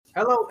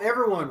Hello,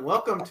 everyone.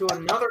 Welcome to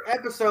another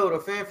episode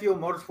of Fan Fuel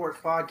Motorsports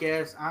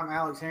Podcast. I'm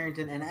Alex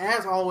Harrington, and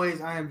as always,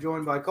 I am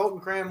joined by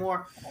Colton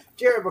Cranmore,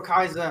 Jared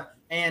Bakaiza,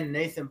 and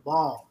Nathan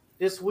Ball.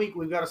 This week,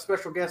 we've got a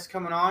special guest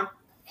coming on,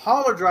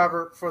 hauler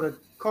driver for the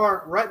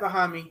car right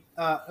behind me,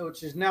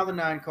 which is now the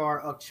 9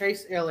 car of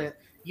Chase Elliott.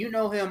 You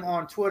know him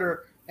on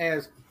Twitter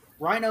as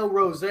Rhino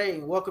Rose.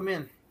 Welcome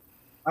in.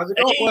 How's it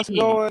going? What's Hey,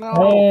 going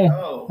on? Hey,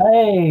 oh,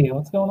 hey,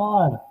 what's going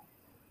on?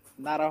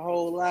 Not a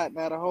whole lot.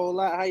 Not a whole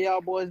lot. How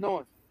y'all boys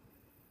doing?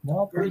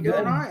 No, Pretty pretty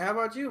good good. night. How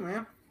about you,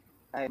 man?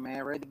 Hey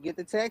man, ready to get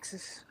to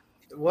Texas?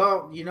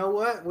 Well, you know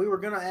what? We were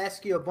going to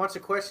ask you a bunch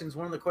of questions.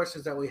 One of the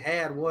questions that we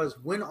had was,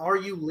 when are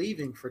you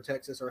leaving for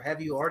Texas, or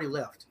have you already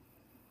left?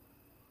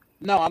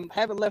 No, I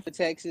haven't left for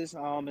Texas.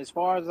 As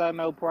far as I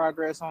know,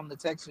 progress on the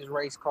Texas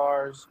race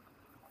cars,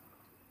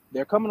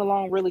 they're coming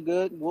along really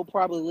good. We'll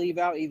probably leave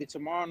out either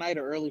tomorrow night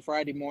or early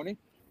Friday morning.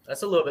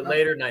 that's a little bit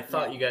later than I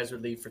thought you guys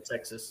would leave for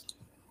Texas.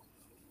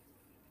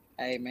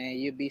 Hey man,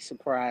 you'd be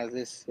surprised.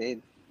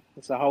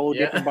 It's a whole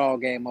Yeah. different ball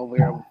game over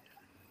here.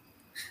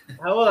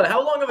 How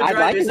long of a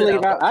drive is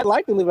it? I'd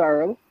like to leave out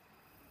early.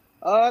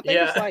 I think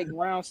it's Yeah. like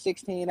around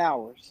 16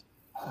 hours.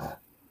 Oh,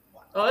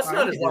 that's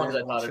not as long as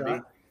I thought it'd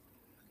be.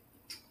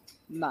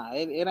 Nah,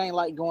 it ain't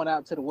like going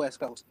out to the West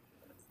Coast.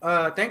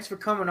 Thanks for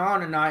coming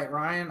on tonight,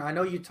 Ryan. I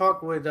know you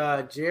talked with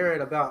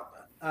Jared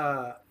about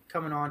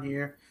coming on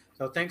here,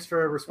 so thanks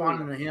for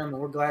responding to him, and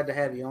we're glad to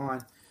have you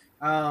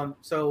on.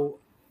 So,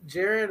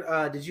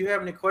 Jared, did you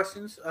have any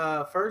questions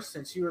first,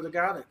 since you were the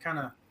guy that kind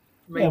of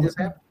made this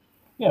happen?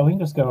 Yeah, we can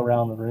just go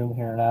around the room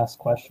here and ask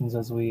questions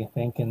as we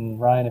think. And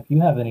Ryan, if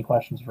you have any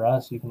questions for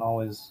us, you can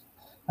always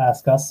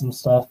ask us some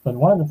stuff. But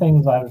one of the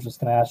things I was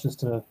just going to ask, just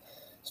to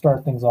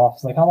start things off,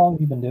 is like, how long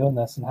have you been doing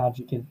this, and how did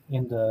you get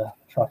into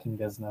trucking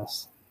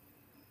business?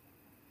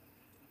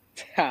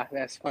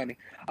 That's funny.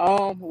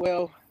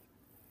 Well,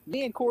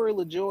 me and Corey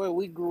LaJoy,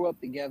 we grew up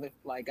together.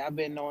 Like I've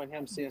been knowing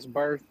him since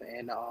birth,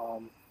 and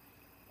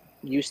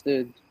used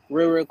to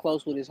real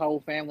close with his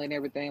whole family and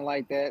everything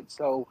like that.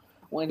 So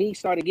when he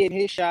started getting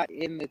his shot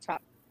in the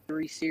top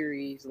 3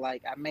 series,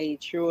 like I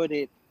made sure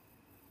that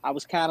I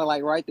was kind of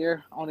like right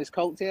there on his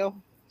coattail.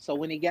 So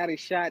when he got his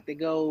shot to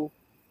go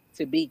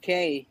to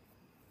BK,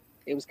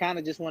 it was kind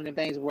of just one of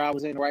the things where I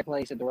was in the right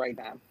place at the right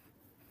time.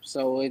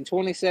 So in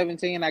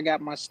 2017, I got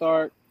my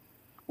start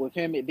with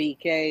him at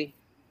BK.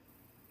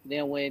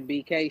 Then when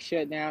BK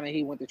shut down and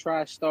he went to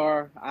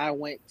TriStar, I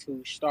went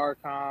to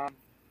Starcom.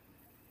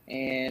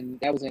 And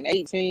that was in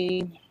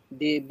 18.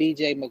 Did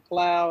BJ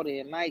McLeod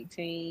in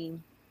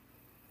 19.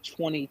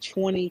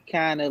 2020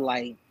 kind of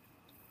like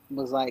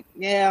was like,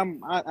 yeah,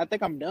 I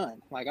think I'm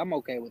done. Like I'm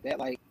okay with that.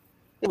 Like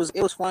it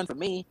was fun for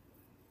me,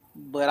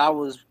 but I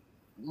was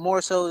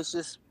more so.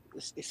 It's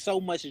so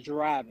much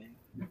driving.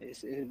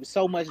 It's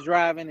so much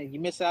driving, and you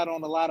miss out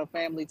on a lot of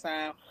family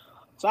time.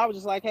 So I was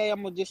just like, hey,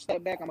 I'm gonna just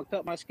step back. I'm gonna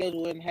cut my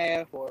schedule in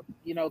half, or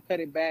cut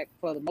it back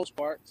for the most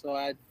part. So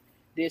I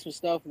did some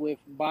stuff with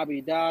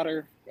Bobby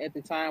Daughter at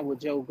the time with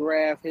Joe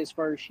Graff his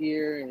first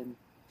year, and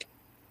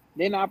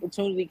then the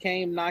opportunity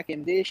came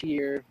knocking this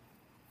year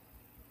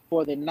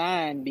for the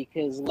 9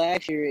 because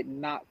last year it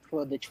knocked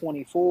for the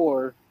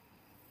 24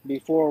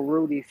 before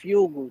Rudy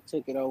Fugel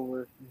took it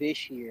over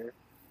this year.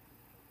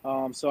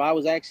 So I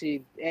was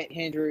actually at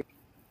Hendrick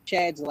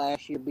Chad's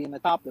last year being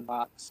atop the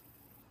box,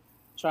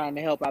 trying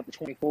to help out the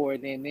 24.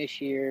 And then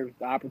this year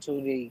the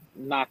opportunity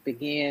knocked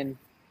again.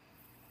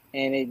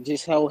 And it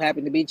just so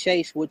happened to be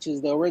Chase, which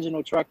is the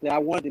original truck that I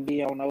wanted to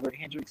be on over at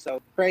Hendrick. So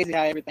crazy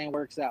how everything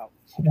works out.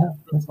 Yeah,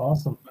 that's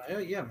awesome.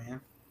 Hell yeah, man.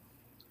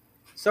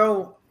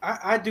 So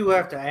I do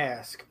have to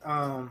ask,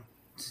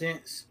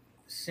 since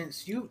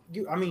you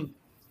I mean,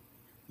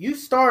 you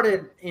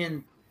started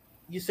in,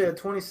 you said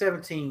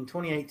 2017,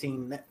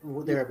 2018,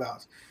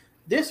 thereabouts.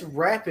 This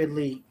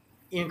rapidly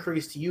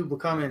increased to you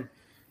becoming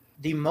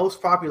the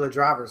most popular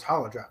driver's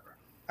hauler driver.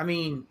 I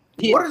mean,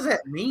 Yeah. what does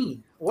that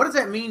mean? What does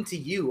that mean to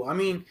you? I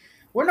mean,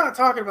 we're not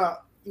talking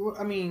about,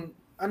 I mean,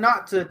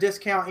 not to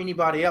discount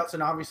anybody else,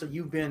 and obviously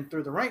you've been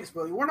through the ranks,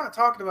 but we're not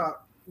talking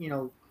about,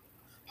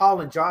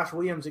 hauling Josh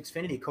Williams'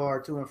 Xfinity car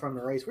to and from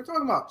the race. We're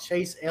talking about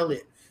Chase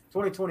Elliott,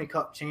 2020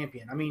 Cup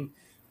champion. I mean,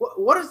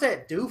 what does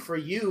that do for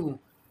you?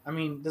 I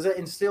mean, does that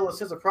instill a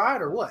sense of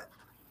pride or what?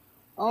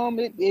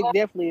 It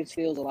definitely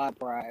instills a lot of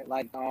pride.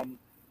 Like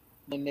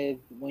when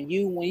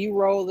you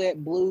roll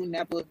that blue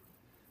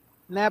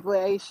Napa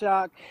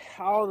A-Shock,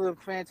 all the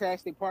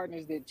fantastic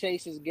partners that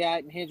Chase has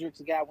got and Hendricks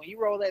has got, when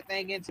you roll that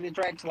thing into the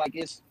tracks, like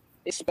it's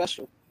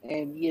special.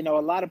 And a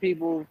lot of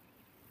people,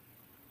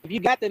 if you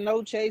got to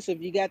know Chase,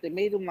 if you got to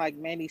meet him, like,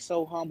 man, he's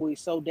so humble, he's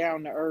so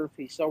down to earth,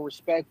 he's so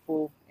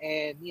respectful.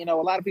 And a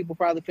lot of people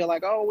probably feel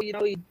like, oh, he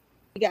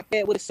got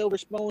fed with a silver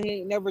spoon, he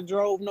ain't never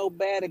drove no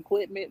bad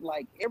equipment.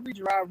 Like every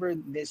driver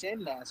that's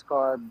in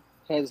NASCAR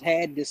has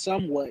had to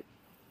somewhat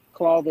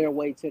claw their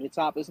way to the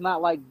top. It's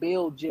not like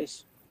Bill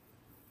just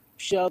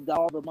shoved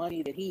all the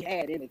money that he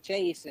had in a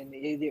Chase and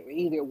either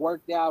it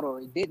worked out or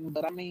it didn't.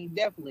 But I mean,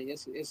 definitely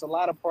it's a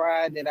lot of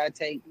pride that I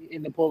take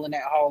into pulling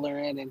that hauler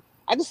in, and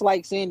I just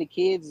like seeing the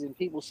kids and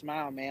people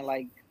smile, man.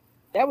 Like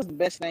that was the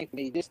best thing for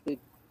me, just to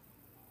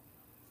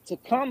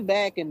come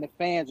back, and the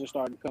fans are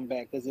starting to come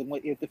back. Because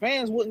if the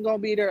fans wasn't gonna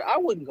be there, I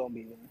wasn't gonna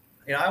be there.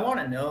 You know, I want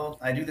to know.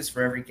 I do this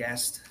for every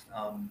guest.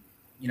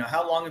 You know,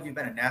 how long have you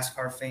been a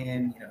NASCAR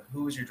fan? You know,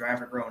 who was your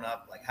driver growing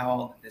up? Like, how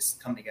all did this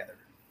come together?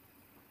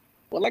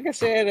 Well, like I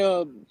said,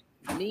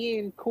 me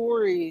and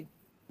Corey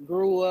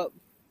grew up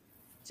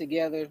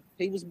together.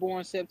 He was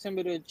born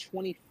September the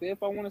 25th,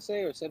 I want to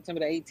say, or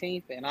September the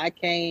 18th, and I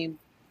came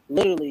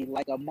literally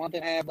like a month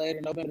and a half later,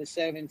 November the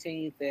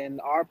 17th, and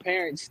our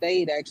parents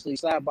stayed actually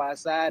side by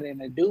side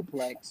in a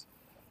duplex.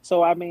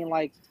 So, I mean,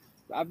 like,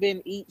 I've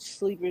been eating,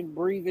 sleeping,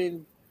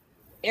 breathing,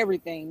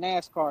 everything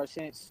NASCAR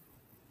since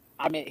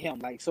I met him.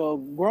 Like, so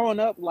growing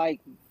up,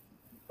 like,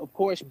 of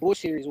course,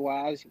 Busch Series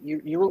wise,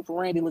 you root for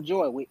Randy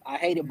LaJoie. I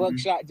hated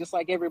Buckshot just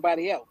like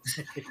everybody else.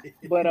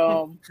 But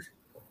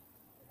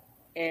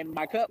and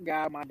my Cup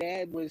guy, my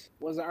dad was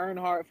an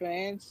Earnhardt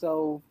fan,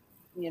 so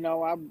you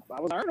know I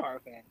was an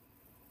Earnhardt fan.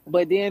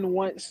 But then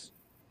once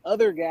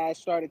other guys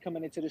started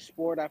coming into the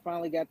sport, I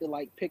finally got to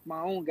like pick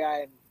my own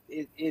guy.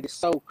 And it is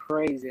so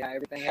crazy how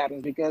everything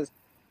happens because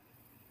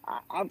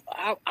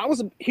I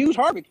was a huge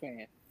Harvick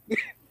fan.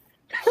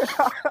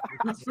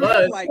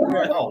 Like,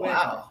 oh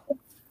wow.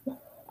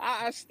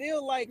 I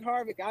still like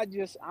Harvick.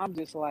 I'm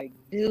just like,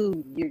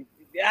 dude,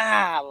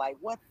 like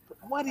what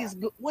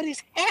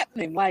is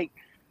happening? Like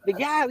the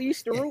guy I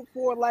used to root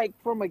for, like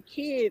from a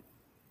kid,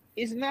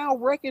 is now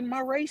wrecking my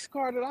race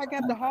car that I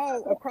got to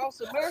haul across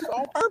America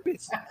on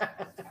purpose.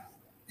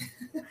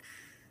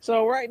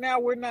 So right now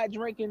we're not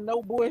drinking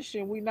no Busch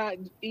and we're not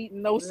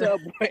eating no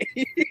Subway.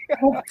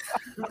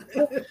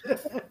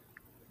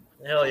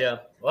 Hell yeah!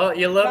 Well,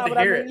 you love to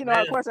hear it. You know,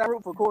 of course, I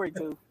root for Corey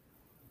too.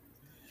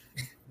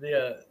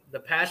 The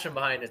passion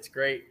behind it's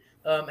great.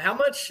 How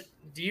much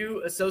do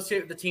you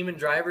associate with the team and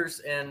drivers?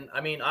 And I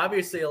mean,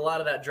 obviously, a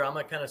lot of that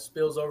drama kind of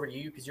spills over to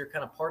you because you're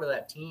kind of part of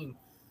that team.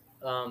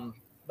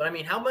 But I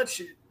mean, how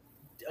much?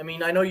 I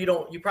mean, I know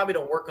you probably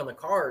don't work on the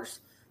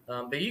cars,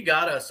 but you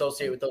gotta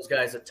associate with those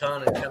guys a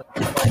ton and kind of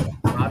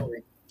like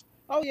camaraderie.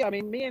 Oh yeah, I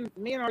mean, me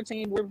and our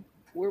team,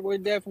 we're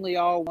definitely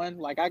all one.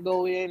 Like I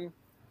go in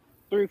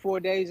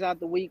 3-4 days out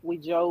the week, we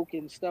joke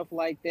and stuff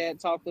like that,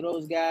 talk to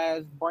those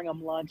guys, bring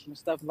them lunch and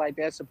stuff like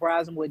that,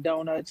 surprise them with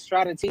donuts,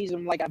 try to tease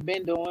them like I've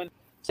been doing.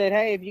 Said,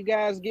 hey, if you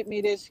guys get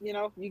me this, you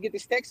know, you get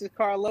this Texas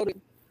car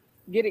loaded,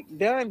 get it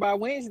done by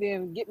Wednesday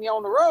and get me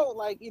on the road,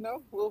 like, you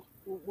know, we'll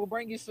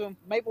bring you some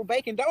maple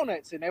bacon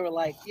donuts. And they were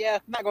like, yeah,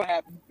 not gonna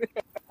happen.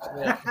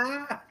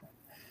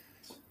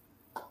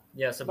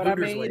 Yeah, some but I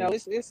mean, you know,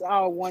 it's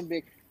all one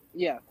big,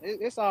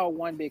 it's all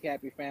one big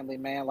happy family,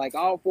 man. Like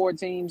all 4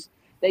 teams.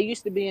 They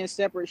used to be in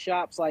separate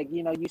shops, like,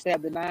 you know, used to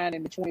have the 9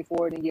 and the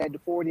 24, and then you had the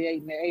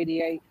 48 and the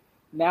 88.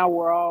 Now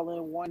we're all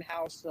in one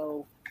house,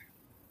 so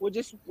we're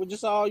just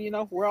all, you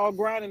know, we're all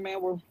grinding,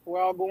 man.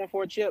 We're all going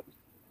for a chip.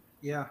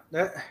 Yeah,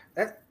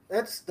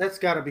 that's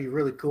got to be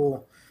really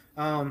cool.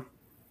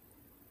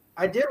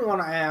 I did want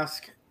to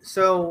ask,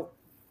 so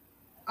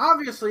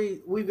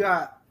obviously we've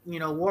got, you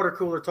know, water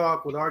cooler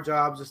talk with our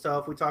jobs and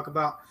stuff. We talk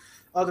about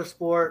other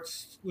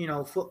sports, you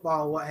know,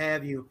 football, what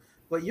have you.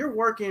 But you're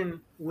working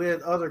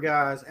with other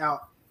guys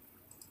out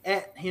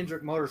at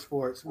Hendrick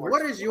Motorsports.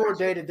 What is your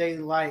day-to-day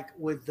like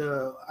with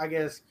the, I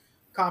guess,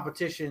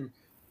 competition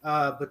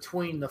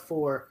between the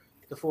four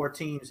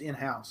teams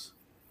in-house?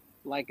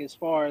 Like as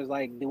far as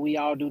like, do we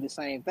all do the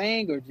same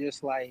thing or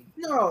just like?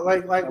 No,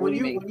 like when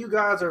you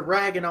guys are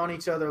ragging on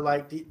each other,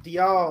 like do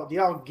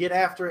y'all get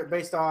after it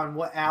based on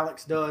what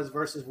Alex does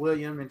versus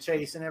William and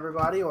Chase and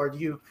everybody, or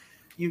do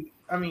you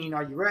I mean,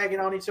 are you ragging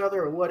on each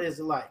other, or what is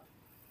it like?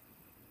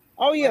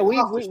 Oh yeah, we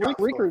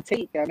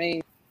critique. I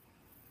mean,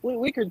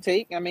 we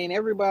critique. I mean,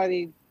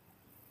 everybody.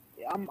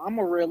 I'm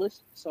a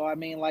realist, so I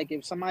mean, like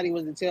if somebody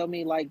was to tell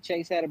me like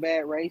Chase had a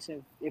bad race,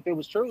 and if it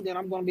was true, then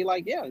I'm going to be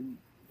like, yeah,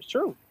 it's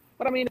true.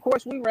 But I mean, of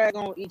course, we rag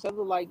on each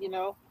other. Like, you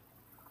know,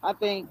 I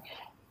think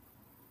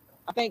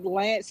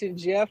Lance and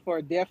Jeff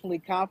are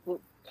definitely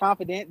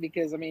confident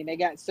because I mean they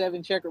got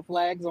 7 checker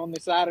flags on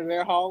the side of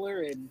their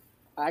hauler, and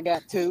I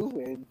got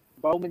 2, and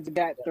Bowman's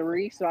got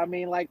 3. So I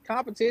mean, like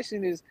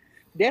competition is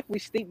definitely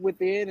steep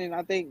within, and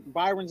I think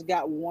Byron's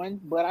got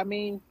 1. But I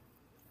mean,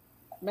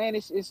 man,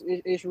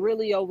 it's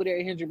really over there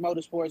at Hendrick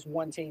Motorsports,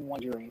 one team,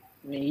 one dream.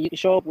 I mean, we can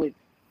show up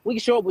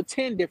with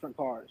 10 different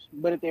cars,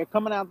 but if they're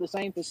coming out the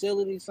same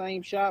facility,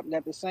 same shop,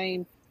 got the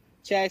same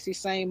chassis,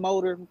 same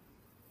motor,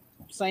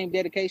 same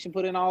dedication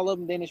put in all of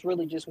them, then it's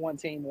really just one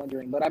team, one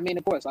dream. But I mean,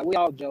 of course, like we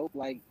all joke,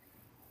 like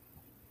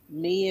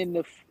me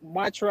and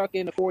my truck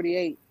in the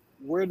 48,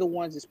 we're the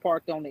ones that's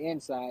parked on the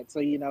inside. So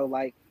you know,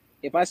 like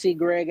if I see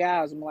Greg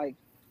Ives, I'm like,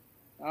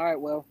 all right,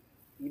 well,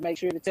 you make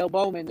sure to tell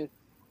Bowman to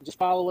just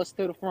follow us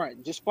to the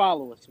front. Just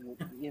follow us,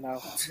 you know.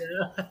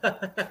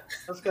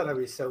 That's gotta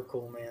be so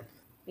cool, man.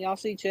 Y'all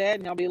see Chad,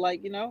 and I'll be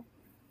like, you know,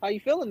 how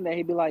you feeling today?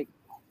 He'd be like,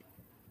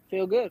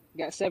 feel good.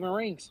 Got 7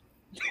 rings.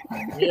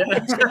 Yeah.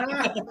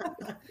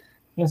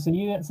 Yeah. So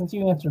since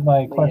you answered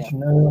my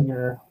question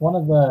earlier, one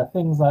of the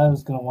things I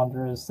was going to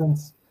wonder is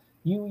since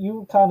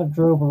you kind of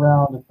drove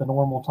around at the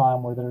normal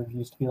time where there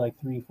used to be like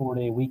 3-4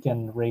 day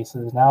weekend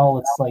races. Now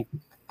it's like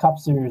Cup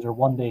Series or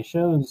 1 day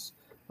shows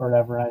or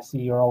whatever. And I see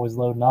you're always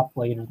loading up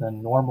later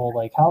than normal.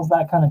 Like, how's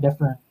that kind of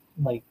different?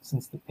 Like,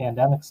 since the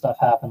pandemic stuff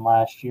happened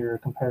last year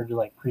compared to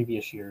like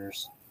previous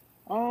years.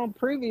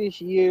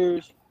 Previous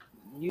years,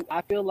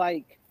 I feel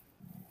like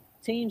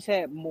teams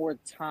had more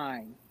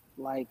time.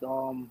 Like,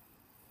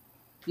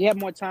 you had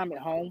more time at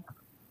home,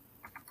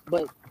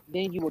 but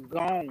then you were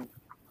gone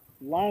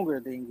longer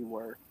than you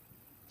were.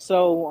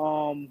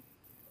 So,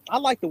 I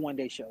like the 1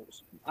 day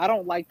shows. I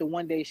don't like the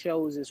 1 day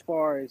shows as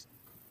far as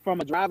from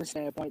a driving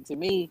standpoint. To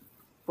me,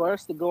 for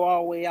us to go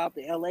all the way out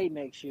to LA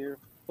next year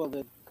for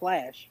the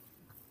Clash,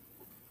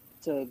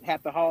 to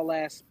have to haul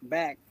ass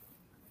back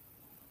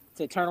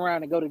to turn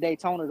around and go to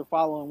Daytona the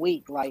following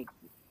week, like,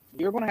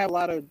 you're going to have a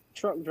lot of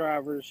truck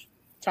drivers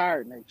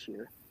tired next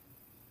year.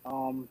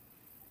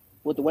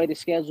 With the way the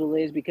schedule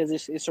is, because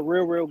it's a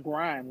real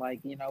grind. Like,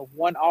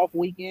 one off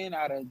weekend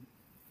out of,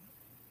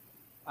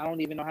 I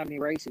don't even know how many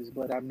races,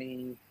 but I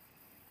mean,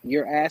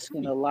 you're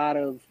asking a lot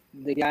of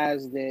the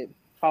guys that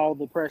haul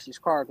the precious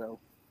cargo.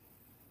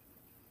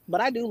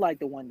 But I do like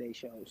the 1 day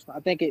shows. I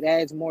think it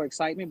adds more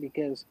excitement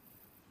because,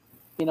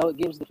 it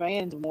gives the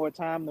fans more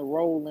time to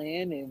roll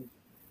in and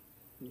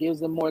gives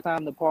them more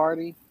time to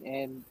party.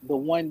 And the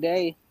 1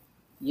 day,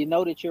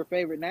 that your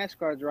favorite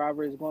NASCAR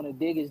driver is going to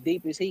dig as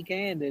deep as he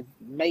can to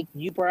make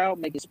you proud,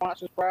 make his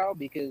sponsors proud,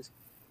 because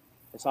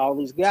that's all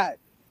he's got.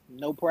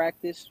 No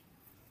practice.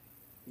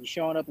 You're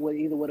showing up with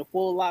either with a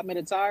full allotment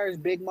of tires,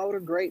 big motor,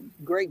 great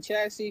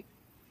chassis.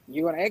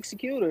 You're going to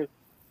execute, or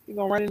you're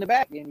going to run in the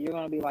back, and you're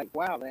going to be like,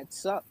 wow, that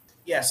sucked.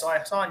 Yeah, so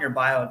I saw in your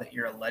bio that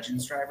you're a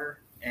Legends driver,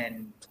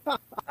 and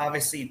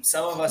obviously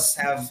some of us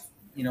have,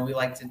 we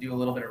like to do a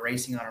little bit of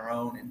racing on our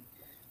own, and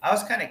I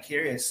was kind of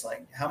curious,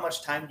 like, how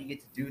much time do you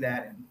get to do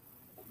that, and,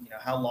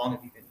 how long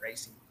have you been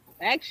racing?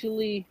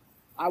 Actually,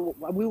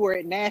 we were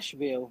at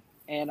Nashville,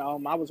 and I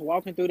was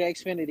walking through the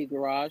Xfinity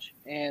garage,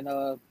 and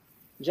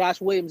Josh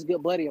Williams,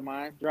 good buddy of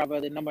mine, driver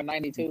of the number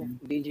 92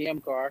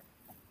 DGM car.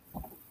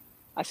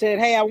 I said,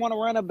 hey, I want to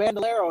run a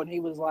Bandolero, and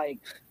he was like,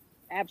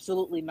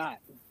 absolutely not.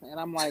 And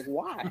I'm like,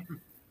 why?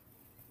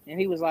 And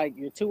he was like,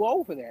 you're too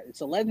old for that. It's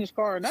a Legends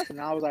car or nothing.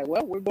 And I was like,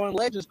 well, we're going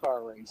Legends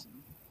car racing.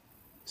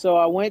 So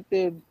I went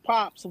to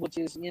Pops, which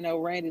is,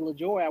 Randy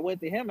LaJoy. I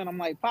went to him, and I'm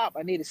like, Pop,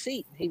 I need a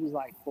seat. He was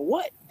like, for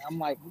what? And I'm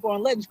like, we're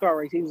going Legends car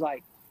race. He was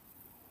like,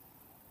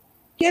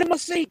 get him a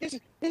seat. This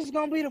is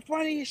going to be the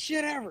funniest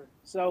shit ever.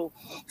 So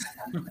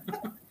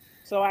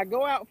I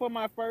go out for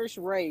my first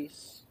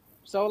race.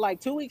 So,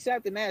 like, 2 weeks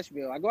after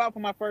Nashville, I go out for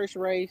my first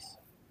race,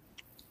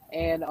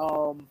 and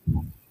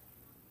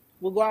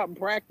we'll go out and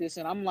practice,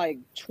 and I'm like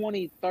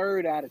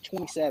 23rd out of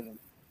 27.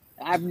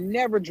 I've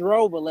never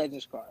drove a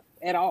Legends car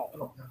at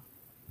all.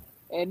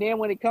 And then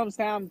when it comes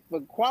time for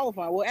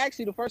qualifying, well,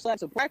 actually, the first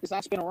laps of practice, I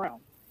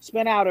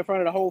spin out in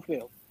front of the whole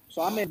field.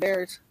 So I'm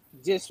embarrassed,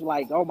 just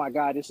like, oh, my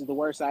God, this is the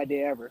worst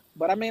idea ever.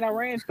 But, I mean, I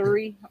ran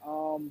 3.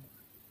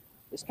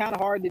 It's kind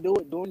of hard to do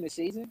it during the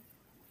season.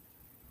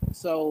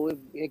 So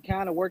it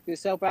kind of worked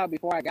itself out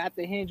before I got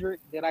the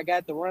Hendrick, that I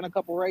got to run a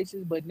couple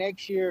races. But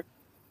next year,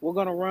 we're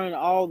going to run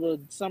all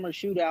the summer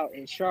shootout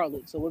in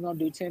Charlotte. So we're going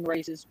to do 10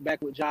 races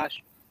back with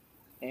Josh,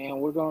 and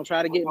we're going to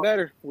try to get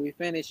better. We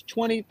finished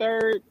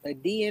 23rd, a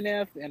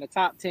DNF, and a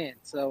top 10.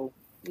 So,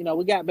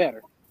 we got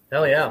better.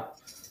 Hell yeah.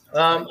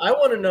 I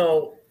want to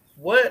know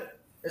what,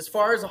 as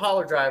far as a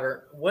hauler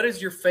driver, what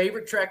is your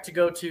favorite track to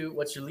go to?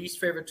 What's your least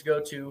favorite to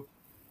go to?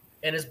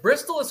 And is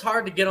Bristol as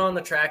hard to get on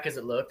the track as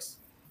it looks?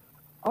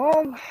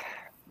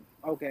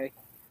 Okay.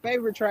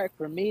 Favorite track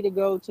for me to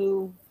go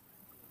to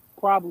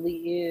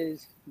probably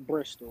is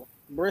Bristol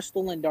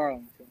and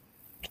Darlington.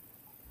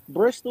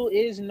 Bristol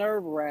is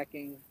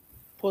nerve-wracking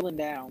pulling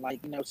down.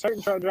 Like,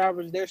 certain truck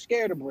drivers, they're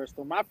scared of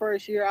Bristol. My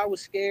first year, I was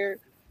scared,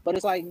 but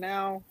it's like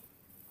now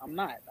I'm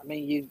not. I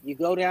mean, you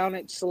go down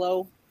it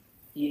slow,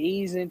 you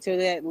ease into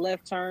that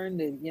left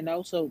turn, and,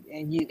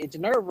 it's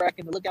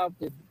nerve-wracking to look out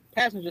the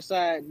passenger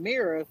side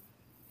mirror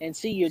and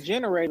see your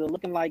generator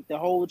looking like the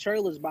whole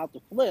trailer's about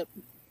to flip.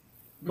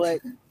 But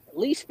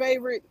least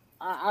favorite,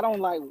 I don't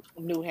like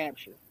New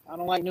Hampshire. I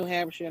don't like New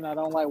Hampshire, and I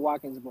don't like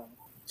Watkins Glen.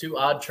 2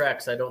 odd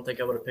tracks. I don't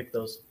think I would have picked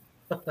those.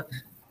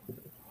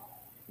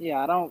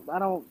 Yeah,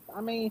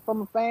 I mean,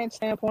 from a fan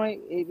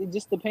standpoint, it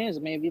just depends. I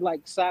mean, if you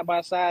like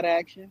side-by-side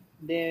action,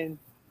 then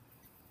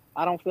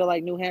I don't feel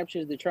like New Hampshire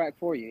is the track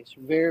for you. It's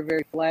very,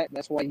 very flat.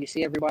 That's why you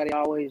see everybody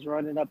always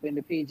running up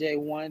into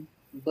PJ1.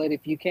 But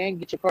if you can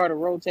get your car to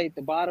rotate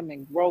the bottom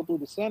and roll through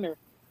the center,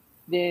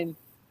 then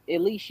at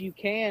least you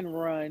can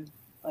run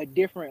a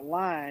different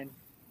line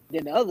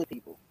than the other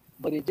people.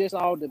 But it just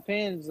all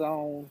depends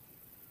on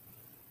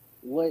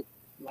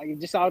it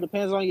just all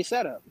depends on your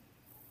setup.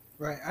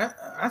 Right.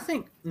 I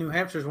think New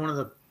Hampshire is one of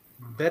the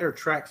better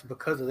tracks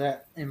because of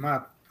that, in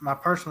my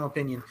personal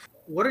opinion.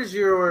 What is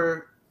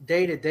your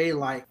day-to-day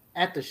like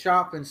at the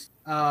shop? And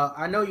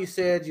I know you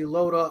said you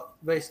load up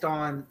based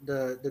on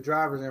the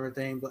drivers and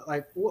everything, but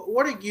like,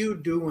 what are you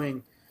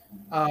doing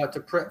to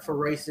prep for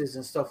races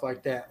and stuff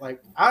like that.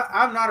 Like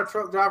I'm not a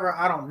truck driver.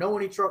 I don't know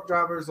any truck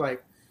drivers.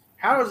 Like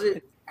how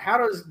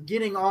does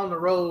getting on the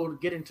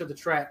road, getting to the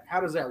track, how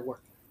does that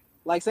work?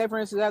 Like, say, for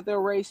instance, after a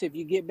race, if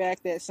you get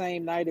back that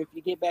same night, if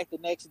you get back the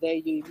next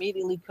day, you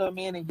immediately come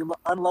in and you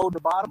unload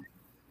the bottom.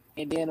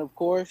 And then, of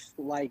course,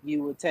 like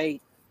you would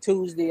take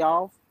Tuesday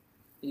off.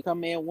 You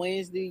come in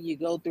Wednesday, you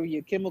go through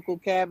your chemical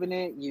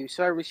cabinet, you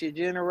service your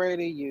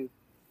generator, you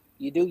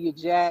do your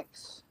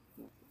jacks,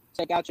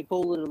 take out your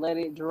cooler to let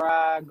it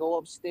dry, go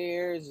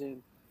upstairs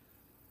and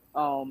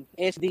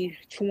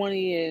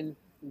SD20 and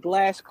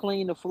glass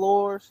clean the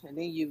floors. And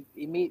then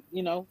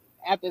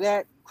after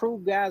that, crew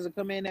guys will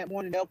come in that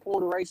morning, they'll pull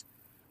their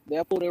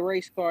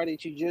race car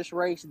that you just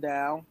raced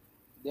down.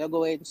 They'll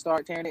go ahead and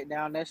start tearing it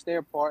down. That's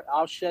their part.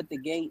 I'll shut the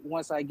gate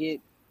once I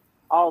get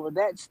all of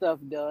that stuff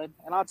done,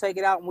 and I'll take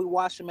it out and we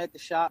wash them at the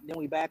shop. Then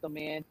we back them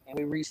in and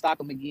we restock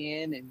them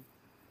again, and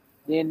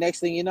then next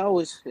thing you know,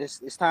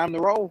 it's time to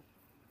roll.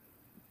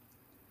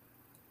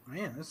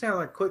 Man, that sounds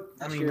like quick.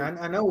 I mean,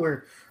 I know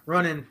we're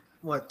running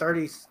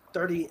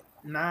 39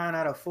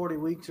 out of 40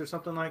 weeks or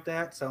something like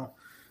that. So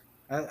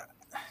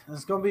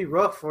it's gonna be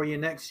rough for you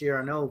next year,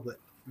 I know. But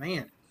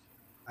man,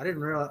 I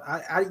didn't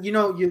realize. You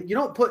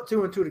don't put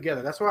two and two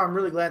together. That's why I'm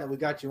really glad that we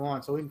got you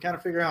on, so we can kind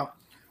of figure out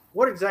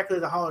what exactly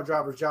the hauler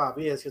driver's job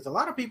is. Because a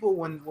lot of people,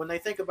 when they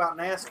think about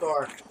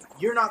NASCAR,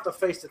 you're not the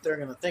face that they're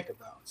going to think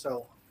about.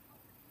 So,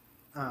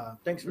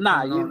 thanks for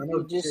coming on.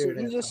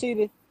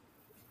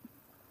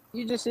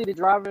 You just see the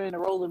driver in the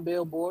rolling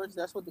billboards.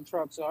 That's what the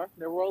trucks are.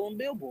 They're rolling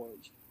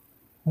billboards.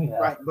 Yeah.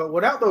 Right, but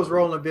without those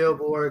rolling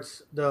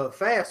billboards, the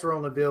fast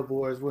rolling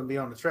billboards wouldn't be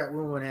on the track.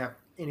 We wouldn't have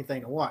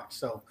anything to watch.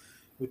 So,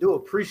 we do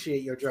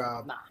appreciate your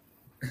job.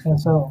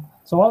 And so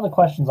one of the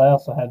questions I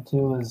also had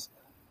too is,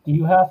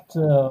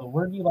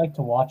 where do you like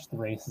to watch the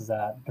races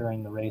at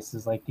during the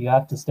races? Like, do you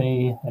have to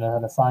stay in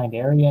an assigned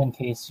area in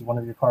case one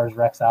of your cars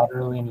wrecks out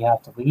early and you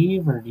have to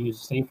leave, or do you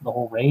stay for the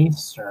whole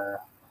race?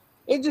 Or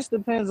it just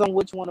depends on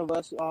which one of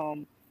us,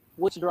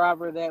 which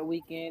driver that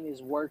weekend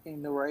is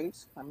working the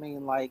race. I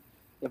mean, like,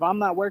 if I'm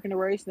not working the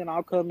race, then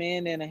I'll come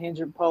in a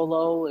Hendrick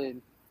Polo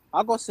and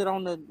I'll go sit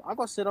on the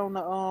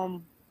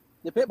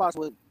pit box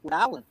with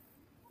Alan,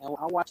 and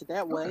I'll watch it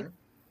that way.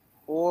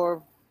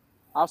 Or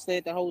I'll stay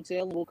at the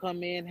hotel and we'll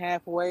come in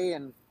halfway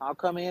and I'll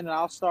come in and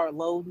I'll start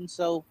loading.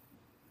 So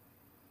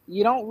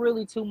you don't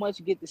really too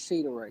much get to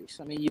see the race.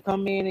 I mean, you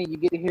come in and you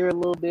get to hear a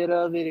little bit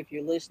of it if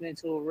you're listening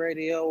to a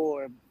radio,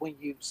 or when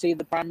you see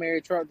the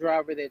primary truck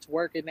driver that's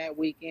working that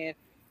weekend,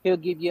 he'll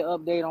give you an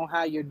update on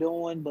how you're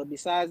doing. But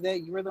besides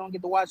that, you really don't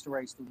get to watch the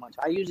race too much.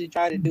 I usually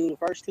try to do the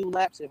first 2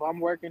 laps if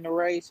I'm working the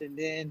race, and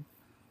then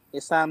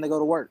it's time to go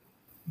to work.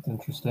 It's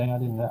interesting. I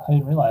didn't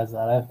realize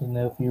that. I didn't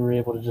know if you were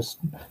able to just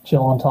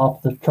chill on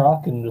top of the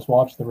truck and just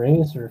watch the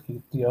race, or if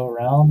you go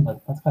around. But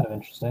that's kind of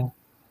interesting.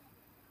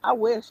 I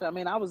wish. I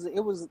mean, I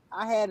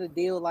had a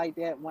deal like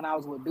that when I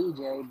was with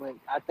BJ, but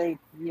I think,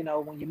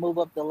 when you move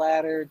up the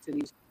ladder to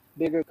these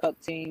bigger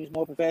cup teams,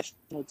 more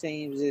professional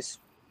teams,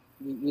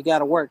 you got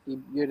to work.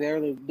 You're there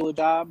to do a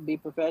job, be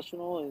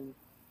professional, and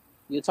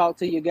you talk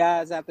to your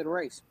guys after the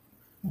race.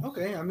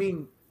 Okay, I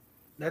mean,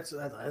 that's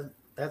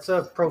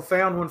a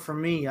profound one for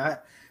me.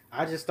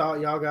 I just thought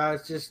y'all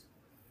guys just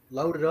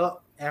loaded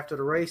up after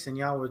the race and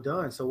y'all were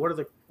done. So what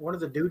are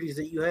the duties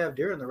that you have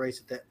during the race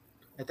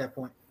at that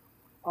point?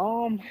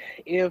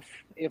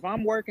 If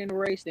I'm working the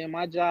race, then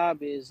my job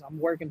is I'm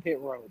working pit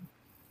road.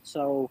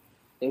 So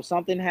if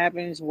something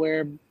happens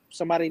where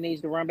somebody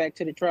needs to run back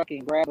to the truck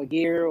and grab a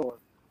gear, or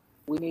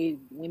we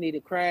need a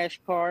crash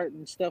cart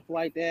and stuff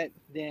like that,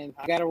 then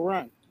I gotta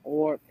run.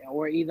 Or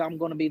either I'm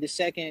gonna be the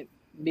second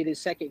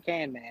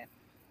can man.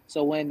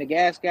 So when the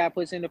gas guy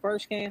puts in the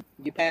first can,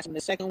 you pass him the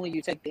second one,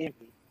 you take the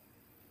empty.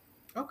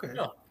 Okay.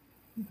 Oh,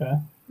 Okay.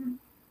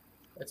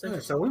 that's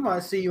interesting. So we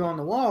might see you on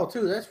the wall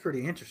too. That's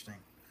pretty interesting.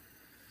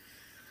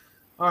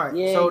 All right.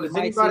 Yeah, So you does might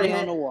anybody see me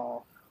have on the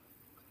wall.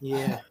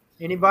 Yeah.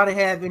 Anybody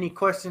have any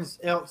questions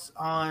else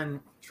on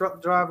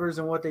truck drivers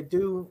and what they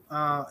do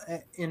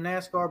in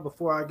NASCAR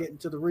before I get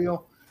into the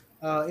real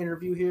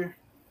interview here?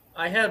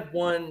 I had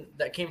one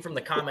that came from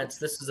the comments.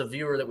 This is a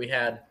viewer that we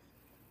had.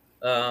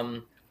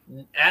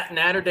 At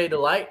Natterday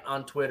Delight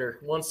on Twitter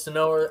wants to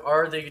know,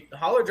 are the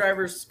hauler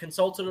drivers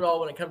consulted at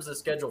all when it comes to the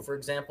schedule? For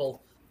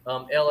example,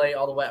 LA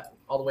all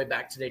the way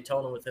back to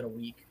Daytona within a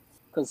week.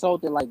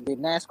 Consulted, like, did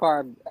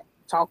NASCAR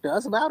talk to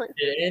us about it?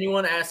 Did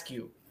anyone ask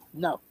you?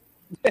 No.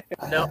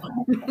 No.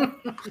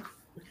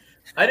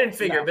 I didn't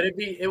figure, No. but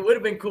it would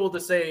have been cool to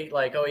say,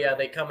 like, oh yeah,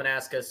 they come and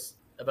ask us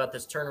about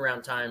this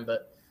turnaround time.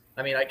 But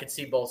I mean, I could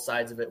see both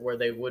sides of it where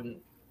they wouldn't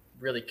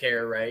really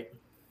care, right?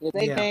 If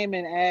they came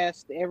and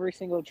asked every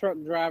single truck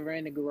driver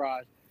in the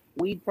garage,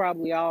 we'd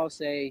probably all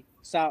say,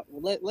 "So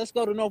let's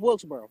go to North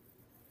Wilkesboro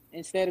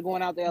instead of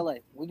going out to LA.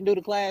 We can do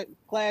the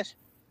clash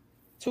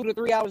 2 to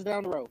 3 hours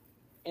down the road,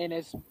 and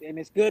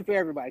it's good for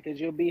everybody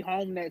because you'll be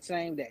home that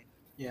same day."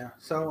 Yeah.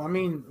 So I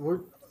mean,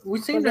 we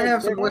seem to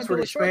have some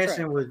westward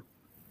expansion with.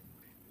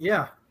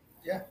 Yeah.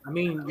 I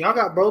mean, y'all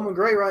got Bowman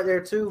Gray right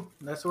there too.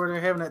 That's where they're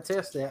having that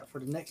test at for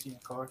the next year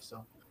car.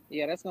 So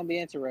Yeah, that's gonna be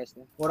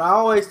interesting. What I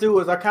always do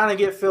is I kind of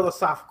get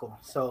philosophical.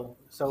 So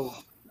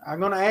I'm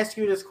going to ask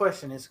you this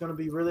question. It's going to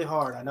be really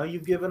hard. I know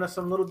you've given us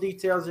some little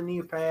details into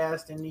your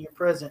past, into your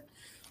present,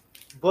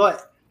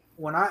 but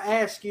when I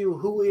ask you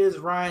who is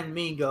Ryan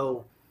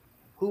Mingo,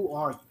 who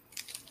are you?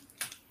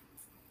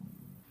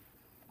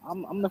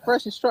 I'm the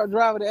freshest truck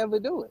driver to ever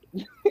do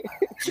it.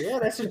 Yeah,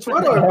 that's your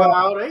Twitter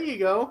bio. There you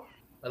go.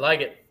 I like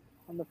it.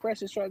 I'm the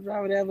freshest truck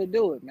driver to ever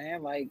do it,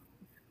 man. Like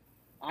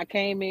I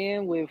came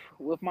in with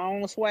my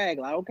own swag.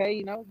 Like, okay,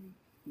 you know,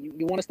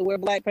 you want us to wear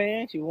black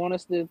pants, you want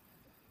us to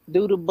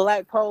do the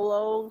black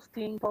polos,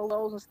 team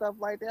polos and stuff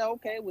like that.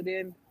 Okay, well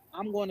then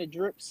I'm going to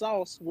drip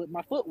sauce with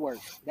my footwork.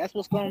 That's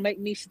what's going to make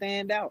me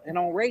stand out. And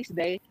on race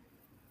day,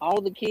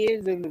 all the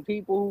kids and the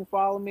people who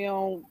follow me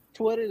on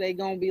Twitter, they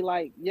going to be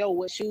like, yo,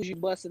 what shoes you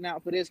busting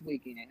out for this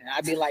weekend? And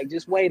I'd be like,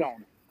 just wait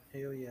on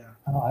it. Hell yeah.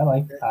 Oh, I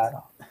like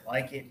that.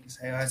 Like it because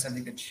I always have a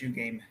good shoe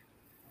game.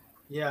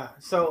 Yeah.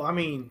 So, I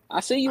mean, I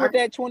see you with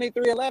that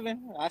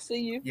 2311. I see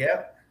you.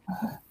 Yep.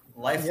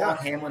 Lifelong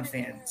Hamlin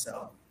fan,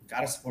 so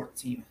gotta support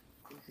the team.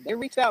 They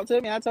reached out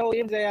to me. I told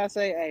MJ, I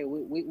say, hey,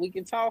 we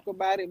can talk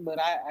about it, but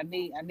I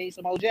need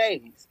some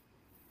OJs.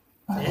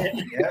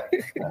 Yeah.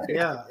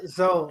 yeah.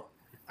 So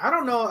I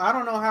don't know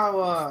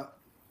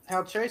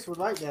how Chase would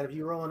like that if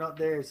you rolling up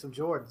there some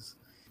Jordans.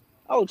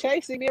 Oh,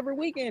 chasing every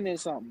weekend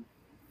is something.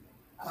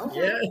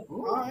 Okay. Yeah.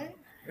 All right.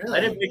 Really?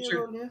 I didn't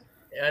picture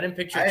I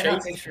did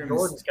not Chase picture him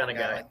Jordan's as kind of a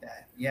guy. like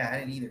that. Yeah, I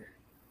didn't either.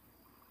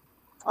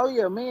 Oh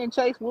yeah, me and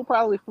Chase, we'll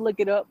probably flick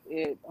it up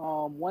at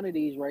one of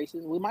these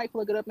races. We might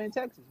flick it up in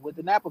Texas with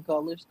the Napa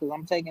colors because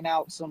I'm taking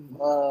out some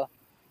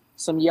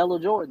yellow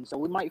Jordans. So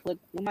we might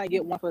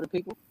get one for the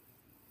people.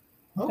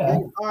 Okay.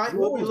 All right.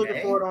 We'll be Ooh, looking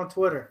man. for it on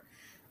Twitter.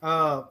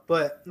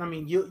 But I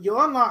mean, you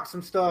unlock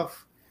some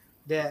stuff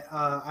that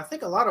I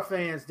think a lot of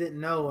fans didn't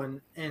know,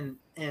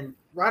 and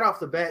right off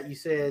the bat, you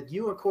said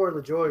you and Corey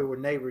LaJoie were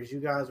neighbors.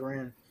 You guys were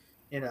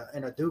in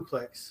a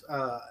duplex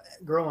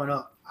growing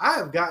up. I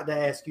have got to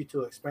ask you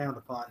to expound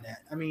upon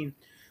that. I mean,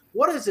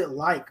 what is it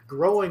like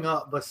growing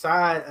up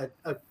beside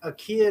a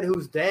kid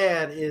whose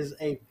dad is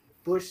a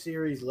Busch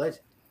Series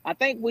legend? I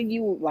think when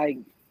you're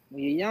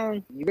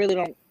young, you really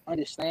don't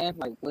understand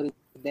like what his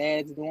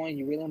dad's doing.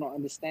 You really don't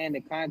understand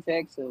the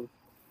context of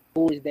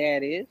who his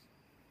dad is.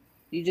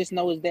 You just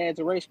know his dad's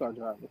a race car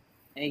driver,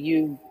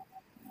 and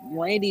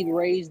Randy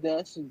raised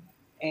us,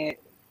 and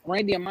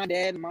Randy and my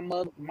dad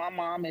and my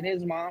mom and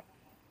his mom,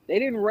 they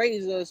didn't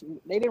raise us.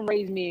 They didn't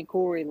raise me and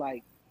Corey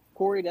like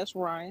Corey. That's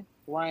Ryan.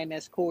 Ryan,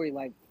 that's Corey.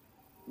 Like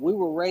we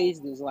were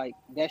raised as like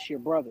that's your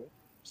brother.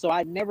 So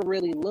I never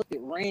really looked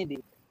at Randy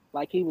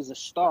like he was a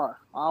star.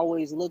 I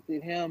always looked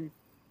at him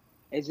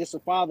as just a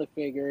father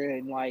figure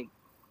and like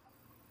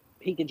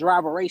he could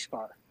drive a race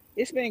car.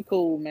 It's been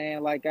cool,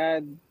 man. Like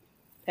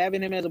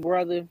having him as a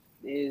brother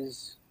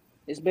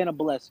it's been a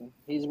blessing.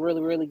 He's a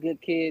really, really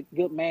good kid,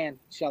 good man,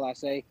 shall I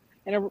say,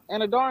 and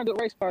a darn good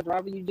race car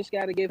driver. You just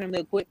got to give him the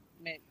equipment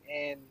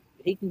and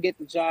he can get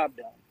the job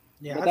done.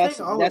 Yeah, but I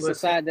think that's a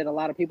side that a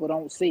lot of people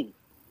don't see.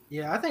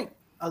 Yeah, I think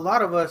a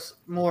lot of us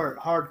more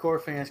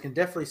hardcore fans can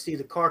definitely see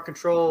the car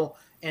control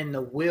and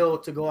the will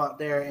to go out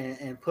there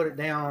and put it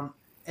down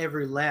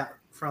every lap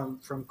from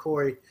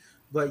Corey.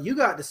 But you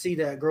got to see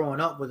that growing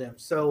up with him.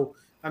 So,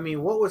 I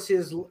mean, what was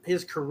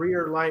his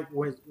career like?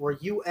 Were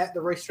you at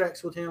the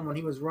racetracks with him when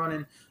he was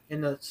running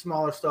in the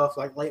smaller stuff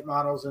like late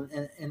models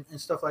and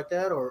stuff like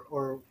that?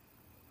 Or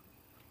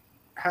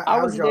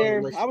I was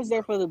there. I was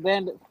there for the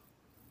bandit.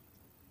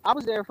 I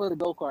was there for the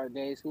go-kart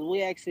days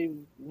because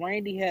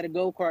Randy had a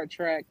go-kart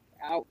track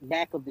out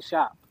back of the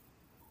shop.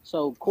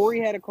 So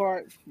Corey had a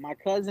cart, my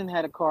cousin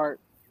had a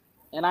cart,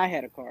 and I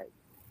had a cart.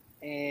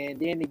 And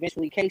then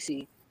eventually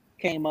Casey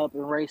came up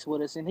and raced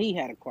with us, and he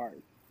had a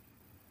cart.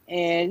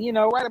 And, you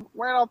know,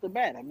 right off the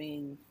bat, I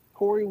mean,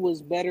 Corey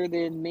was better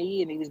than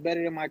me, and he was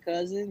better than my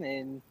cousin.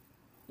 And,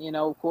 you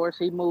know, of course,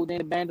 he moved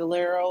into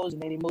Bandoleros,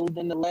 and then he moved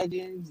into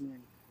Legends, and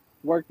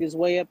worked his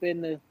way up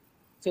to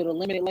the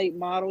limited late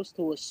models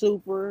to a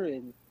super,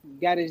 and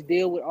got his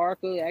deal with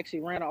ARCA.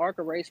 Actually ran an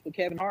ARCA race for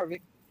Kevin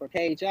Harvick for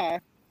KHI.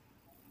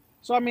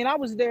 So, I mean, I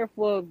was there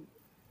for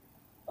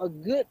a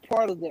good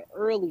part of the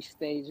early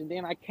stage, and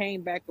then I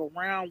came back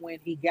around when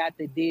he got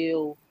the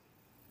deal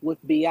with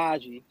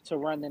Biaggi to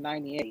run the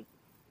 98.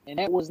 And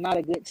that was not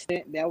a good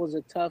stint. That was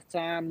a tough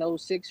time.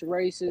 Those 6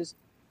 races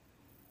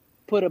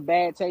put a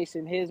bad taste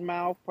in his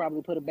mouth,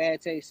 probably put a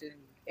bad taste in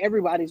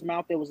everybody's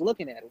mouth that was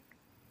looking at him.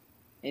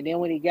 And then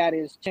when he got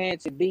his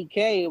chance at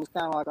BK, it was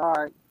kind of like, all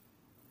right,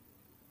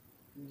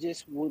 you're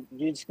just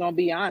going to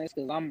be honest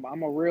because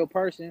I'm a real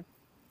person.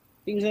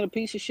 He was in a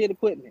piece of shit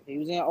equipment. He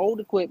was in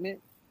old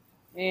equipment.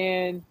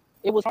 And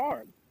it was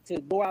hard to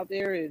go out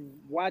there and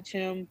watch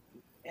him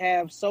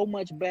have so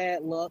much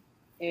bad luck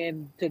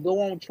and to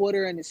go on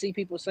Twitter and to see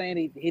people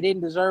saying he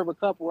didn't deserve a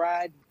cup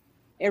ride,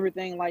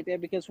 everything like that.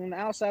 Because from the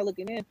outside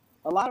looking in,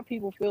 a lot of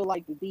people feel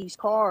like that these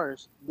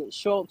cars that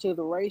show up to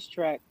the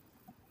racetrack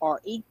are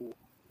equal.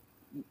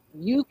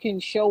 You can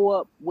show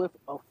up with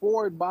a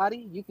Ford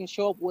body. You can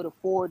show up with a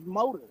Ford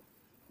motor.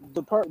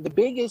 The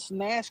biggest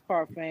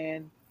NASCAR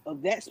fan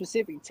of that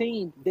specific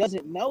team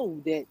doesn't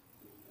know that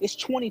it's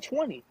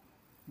 2020,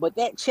 but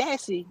that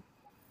chassis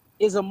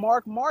is a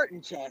Mark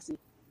Martin chassis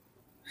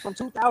from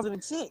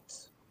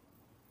 2006.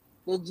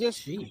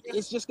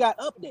 It's just got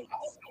updates.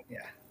 Yeah.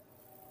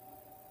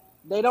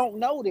 They don't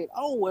know that.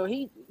 Oh well,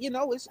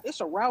 it's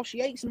a Roush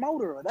Yates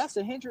motor, or that's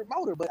a Hendrick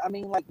motor. But I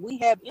mean, like, we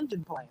have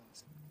engine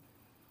plans.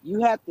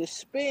 You have to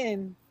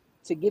spin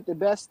to get the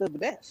best of the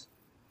best.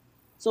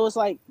 So it's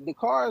like the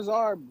cars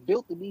are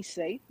built to be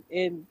safe,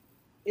 and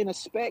in a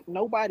spec,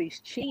 nobody's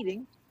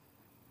cheating,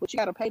 but you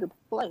got to pay to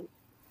play.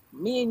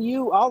 Me and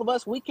you, all of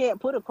us, we can't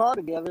put a car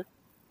together,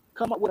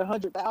 come up with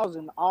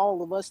 100,000,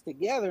 all of us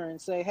together,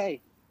 and say, hey,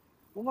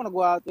 we're gonna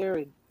go out there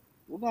and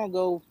we're gonna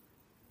go.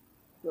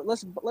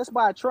 Let's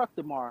buy a truck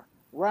tomorrow,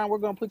 Ryan. We're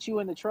gonna put you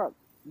in the truck.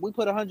 We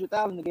put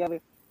 100,000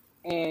 together,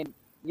 and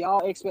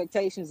y'all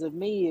expectations of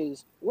me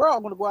is we're all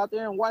gonna go out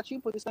there and watch you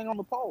put this thing on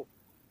the pole.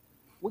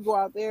 We go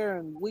out there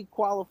and we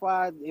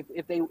qualified.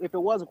 If it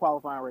was a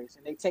qualifying race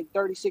and they take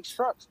 36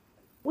 trucks,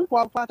 we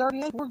qualify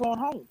 38. We're going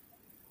home.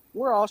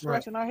 We're all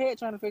scratching our head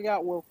trying to figure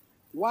out, well,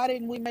 why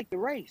didn't we make the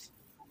race?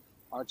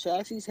 Our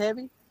chassis is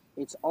heavy.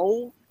 It's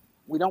old.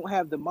 We don't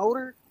have the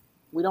motor.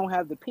 We don't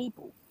have the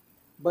people.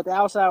 But the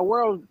outside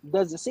world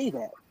doesn't see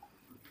that.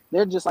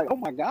 They're just like, oh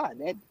my God,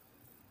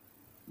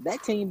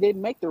 that team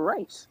didn't make the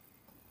race.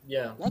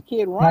 Yeah. That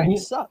kid Ryan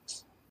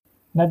sucks.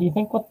 Now, do you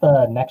think with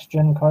the next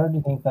gen car, do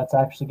you think that's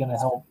actually going to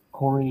help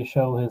Corey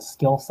show his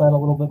skill set a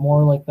little bit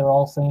more, like they're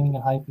all saying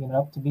and hyping it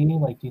up to be?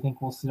 Like, do you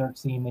think we'll start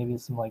seeing maybe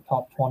some like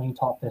top 20,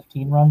 top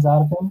 15 runs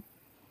out of him?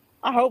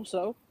 I hope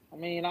so. I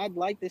mean, I'd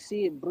like to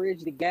see it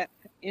bridge the gap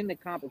in the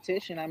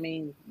competition. I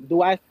mean,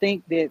 do I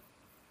think that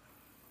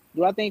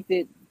this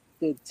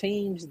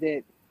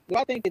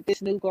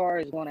new car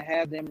is going to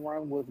have them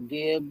run with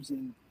Gibbs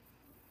and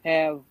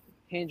have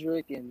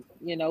Hendrick and,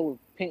 with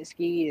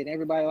Penske and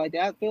everybody like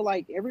that? I feel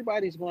like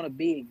everybody's going to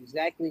be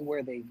exactly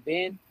where they've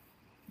been,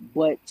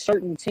 but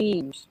certain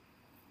teams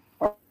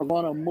are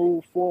going to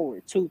move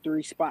forward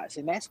 2-3 spots,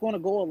 and that's going to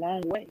go a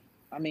long way.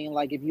 I mean,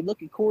 like, if you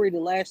look at Corey the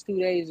last 2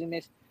 days in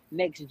this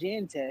next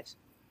gen test,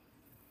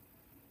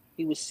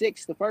 he was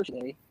 6th the first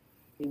day.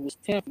 He was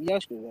 10th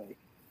yesterday.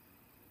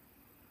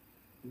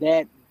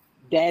 That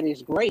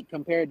is great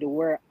compared to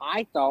where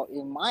I thought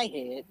in my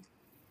head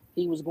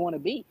he was going to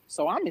be.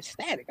 So I'm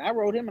ecstatic. I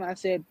wrote him and I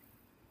said,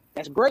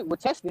 that's great. We're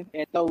testing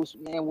at those,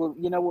 and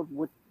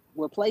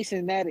we're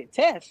placing that at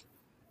test.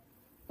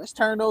 Let's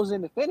turn those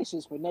into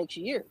finishes for next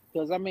year.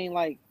 Because I mean,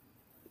 like,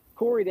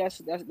 Corey,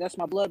 that's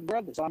my blood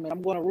brother. So I mean,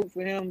 I'm going to root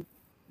for him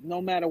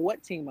no matter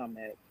what team I'm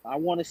at. I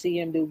want to see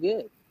him do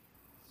good.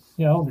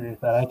 Yeah, I'll agree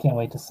with that. I can't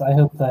wait to. I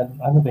hope that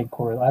I'm a big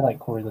Corey. I like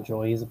Corey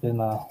LaJoie. He's been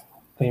a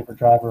favorite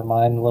driver of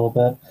mine a little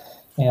bit.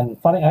 And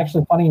funny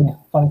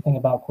thing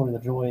about Corey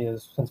LaJoie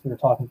is, since we were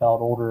talking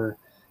about older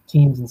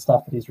teams and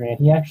stuff that he's ran,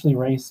 he actually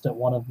raced at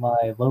one of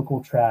my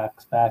local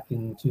tracks back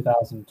in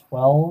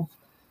 2012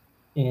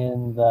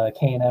 in the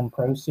K&N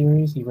Pro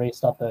Series. He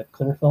raced up at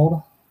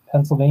Clearfield,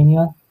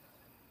 Pennsylvania.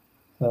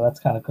 So that's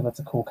kind of cool. That's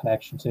a cool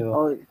connection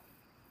too.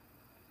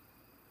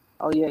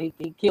 Oh yeah,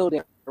 he killed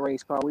that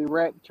race car. We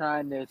wrecked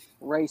trying to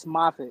race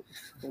Moffitt.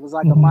 It was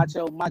like a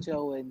macho,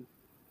 and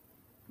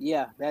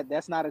yeah,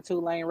 that's not a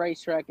 2-lane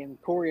racetrack. And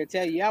Corey will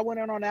tell you, I went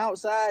in on the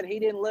outside. He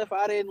didn't lift.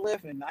 I didn't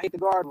lift, and I hit the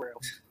guardrail.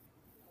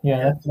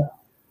 Yeah,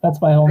 that's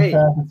my home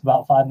track. It's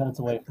about 5 minutes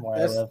away from where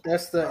I live.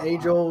 That's the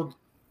age-old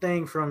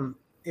thing from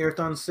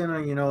Ayrton Senna.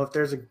 If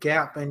there's a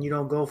gap and you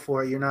don't go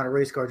for it, you're not a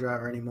race car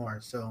driver anymore.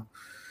 So,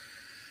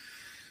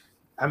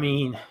 I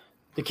mean,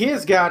 the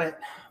kid's got it.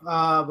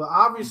 But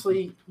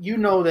obviously,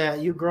 that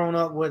you've grown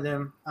up with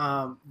him.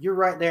 You're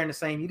right there in the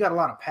same. You got a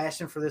lot of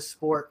passion for this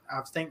sport.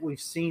 I think we've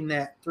seen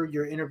that through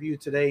your interview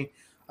today.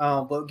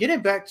 But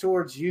getting back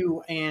towards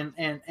you and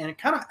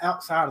kind of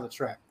outside of the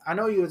track, I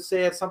know you had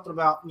said something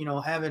about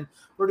having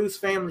reduced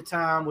family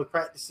time with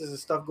practices and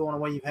stuff going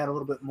away. You've had a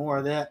little bit more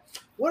of that.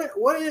 What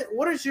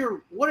is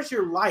your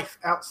life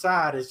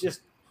outside as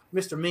just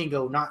Mr.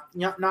 Mingo,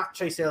 not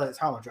Chase Elliott's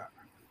Hollow driver?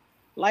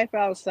 Life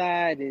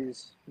outside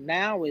is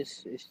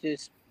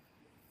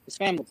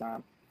family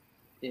time.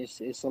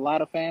 It's a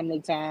lot of family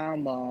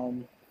time. Got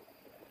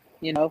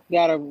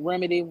a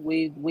remedy.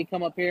 We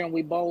come up here and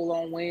we bowl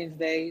on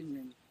Wednesdays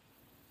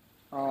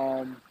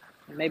and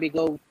maybe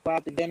go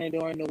out to dinner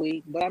during the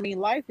week. But I mean,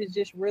 life is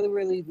just really,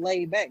 really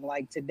laid back.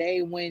 Like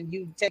today, when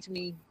you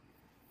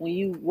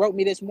wrote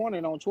me this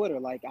morning on Twitter,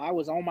 like I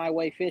was on my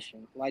way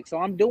fishing. Like, so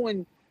I'm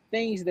doing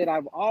things that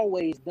I've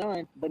always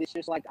done, but it's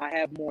just like I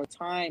have more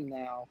time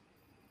now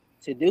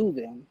to do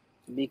them,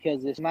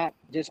 because it's not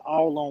just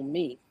all on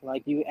me.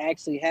 Like, you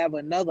actually have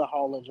another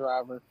hauler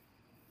driver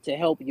to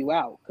help you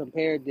out,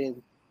 compared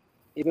to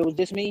if it was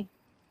just me.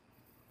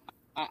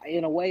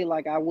 In a way,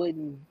 like I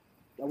wouldn't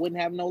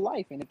have no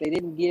life. And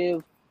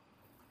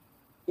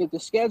if the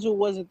schedule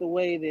wasn't the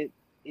way that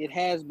it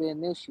has been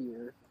this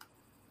year,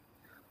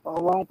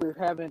 along with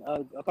having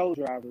a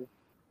co-driver,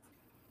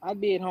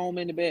 I'd be at home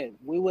in the bed.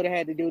 We would have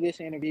had to do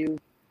this interview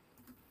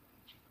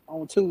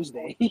on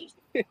Tuesday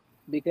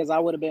because I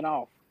would have been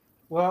off.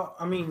 Well,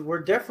 I mean, we're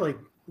definitely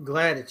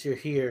glad that you're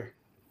here.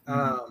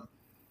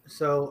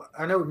 So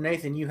I know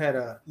Nathan, you had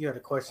a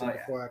question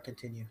before I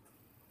continue.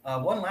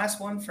 One last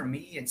one for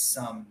me. It's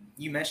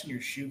you mentioned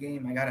your shoe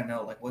game. I gotta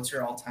know, like, what's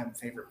your all-time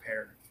favorite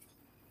pair?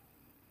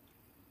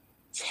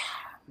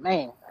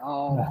 Man,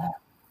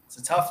 It's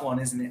a tough one,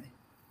 isn't it?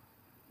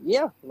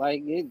 yeah,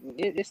 like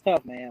it's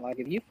tough, man. Like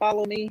if you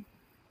follow me,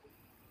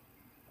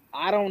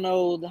 I don't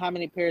know how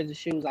many pairs of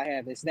shoes I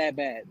have. It's that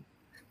bad.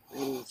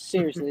 It is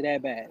seriously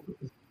that bad.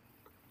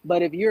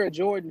 But if you're a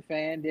Jordan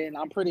fan, then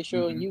I'm pretty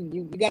sure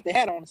you got the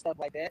hat on and stuff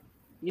like that.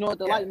 You know what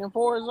the Lightning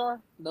 4s are?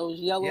 Those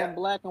yellow and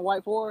black and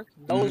white 4s?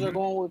 Those are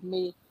going with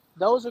me.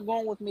 Those are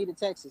going with me to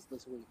Texas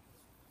this week.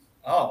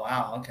 Oh,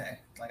 wow. Okay.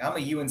 Like, I'm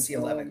a UNC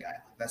 11 guy.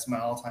 That's my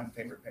all-time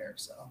favorite pair,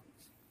 so.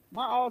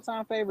 My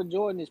all-time favorite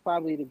Jordan is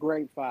probably the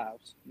Great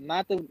 5s.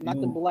 Not the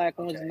black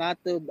ones, not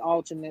the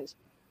alternates,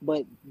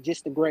 but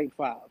just the Great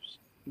 5s.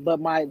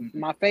 But my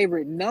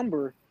favorite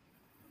number,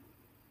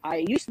 I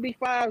used to be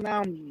 5,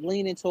 now I'm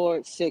leaning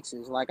towards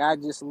 6s. Like, I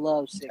just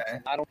love 6s. Okay.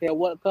 I don't care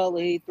what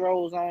color he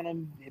throws on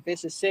them. If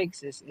it's a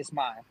 6, it's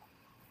mine.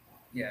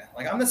 Yeah,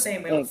 like I'm the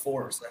same way with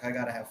 4s. Like I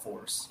gotta have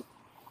 4s.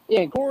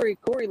 Yeah, Corey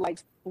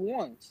likes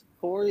 1s.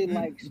 Corey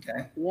likes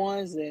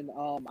 1s, and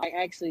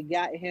I actually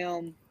got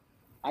him.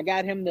 I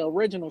got him the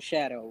original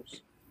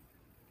Shadows,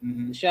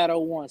 the Shadow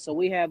 1. So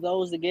we have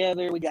those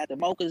together. We got the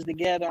Mochas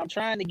together. I'm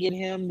trying to get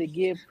him to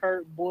give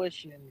Kurt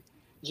Busch and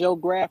Joe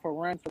Graf a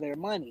run for their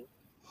money.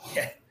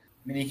 Yeah. I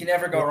mean, you can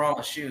never go wrong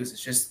with shoes.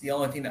 It's just the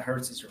only thing that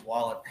hurts is your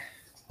wallet.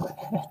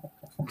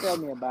 Tell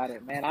me about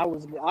it, man. I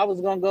was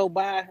gonna go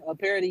buy a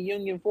pair of the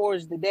Union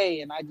 4s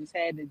today, and I just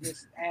had to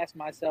just ask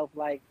myself,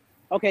 like,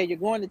 okay, you're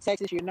going to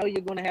Texas. You know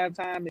you're going to have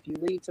time if you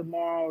leave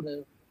tomorrow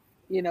to,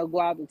 go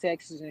out to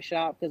Texas and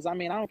shop. Because, I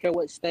mean, I don't care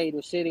what state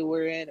or city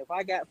we're in. If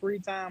I got free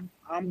time,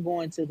 I'm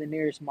going to the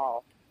nearest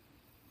mall,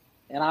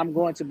 and I'm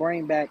going to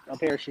bring back a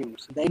pair of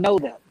shoes. They know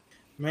that.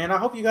 Man, I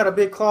hope you got a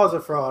big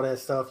closet for all that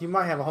stuff. You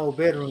might have a whole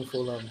bedroom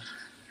full of them.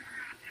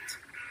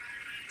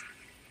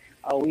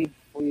 Oh, we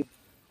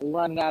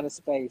running out of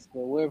space,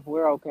 but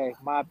we're okay.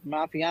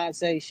 My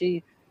fiance,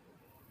 she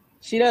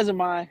doesn't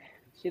mind.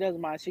 She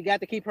doesn't mind. She got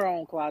to keep her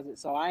own closet,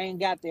 so I ain't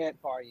got that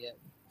far yet.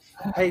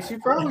 Hey, she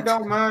probably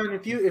don't mind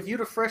if you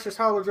the freshest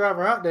hauler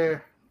driver out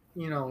there.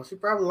 She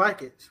probably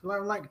like it. She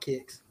probably like the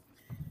kicks.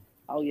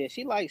 Oh yeah,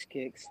 she likes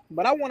kicks.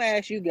 But I want to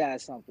ask you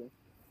guys something.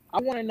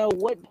 I want to know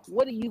what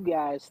do you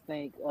guys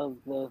think of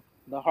the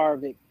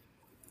Harvick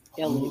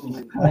Elliott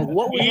feud? Like,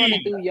 what was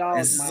running through y'all?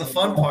 This is the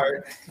fun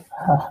part.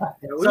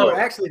 Yeah, we were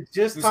actually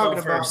just talking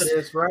about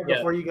this right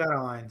before you got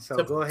on. So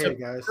go ahead,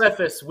 guys.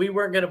 Preface: we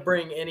weren't going to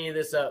bring any of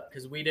this up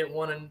because we didn't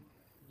want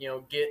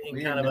to, get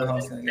in kind of a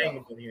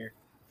entanglement here.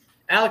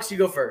 Alex, you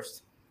go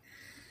first.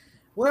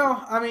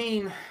 Well, I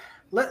mean,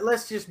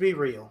 let's just be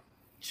real.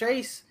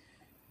 Chase,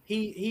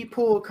 he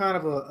pulled kind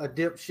of a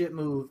dipshit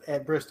move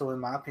at Bristol, in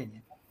my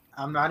opinion.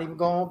 I'm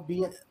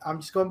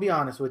just going to be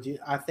honest with you.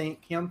 I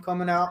think him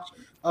coming out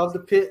of the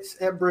pits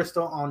at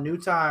Bristol on new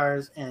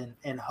tires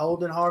and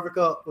holding Harvick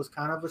up was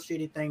kind of a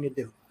shitty thing to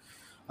do.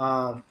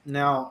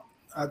 Now,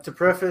 to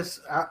preface,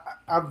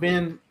 I've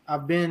been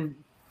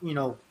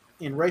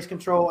in race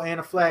control and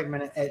a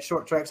flagman at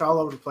short tracks all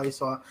over the place.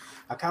 So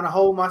I kind of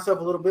hold myself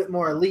a little bit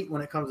more elite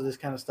when it comes to this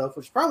kind of stuff,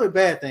 which is probably a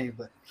bad thing,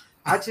 but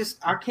I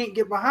can't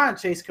get behind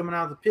Chase coming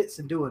out of the pits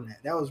and doing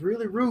that. That was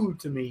really rude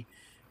to me.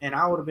 And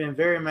I would have been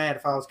very mad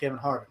if I was Kevin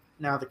Harvick.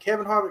 Now, the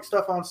Kevin Harvick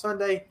stuff on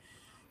Sunday,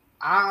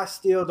 I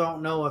still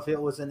don't know if it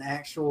was an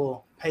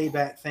actual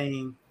payback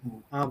thing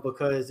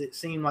because it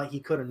seemed like he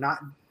could have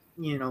not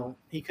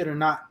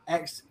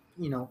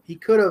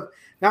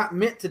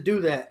meant to do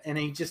that, and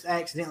he just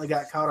accidentally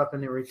got caught up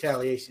in the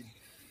retaliation.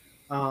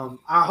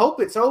 I hope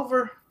it's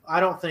over.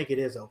 I don't think it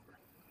is over.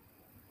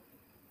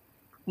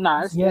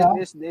 No,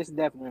 it's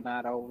definitely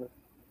not over.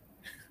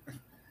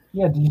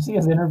 Yeah, did you see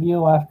his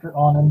interview after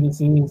on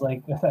NBC? He's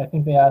like, I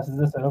think they asked, "Is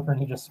this over?" And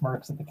he just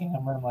smirks at the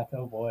camera. I'm like,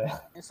 oh boy.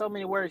 In so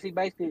many words, he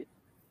basically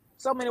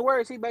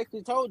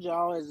told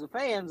y'all as the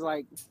fans,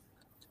 like,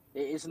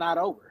 it's not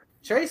over.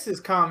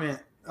 Chase's comment,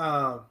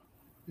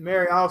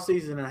 "Merry off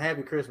season and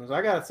Happy Christmas."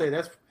 I gotta say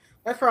that's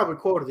probably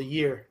quote of the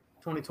year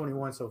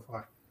 2021 so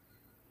far.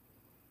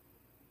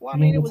 Well, I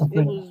mean, it was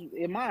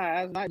in my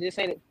eyes, not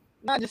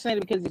just saying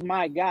it because he's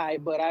my guy,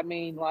 but I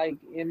mean, like,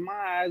 in my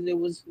eyes, it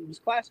was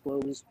classical.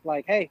 It was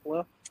like, hey,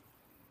 well,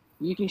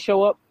 you can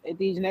show up at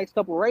these next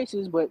couple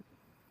races,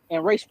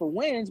 and race for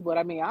wins, but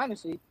I mean,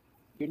 honestly,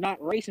 you're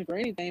not racing for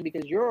anything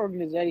because your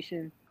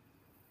organization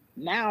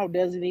now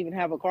doesn't even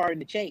have a car in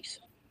the chase.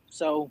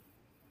 So,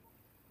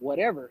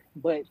 whatever.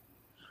 But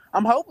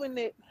I'm hoping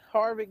that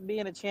Harvick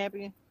being a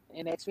champion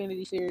in the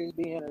Xfinity Series,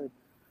 being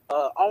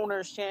a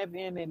owner's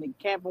champion in the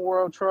Camping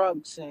World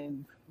Trucks,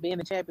 and being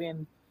a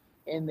champion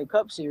in the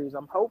Cup Series,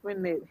 I'm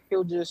hoping that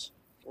he'll just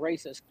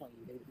race us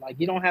clean. Like,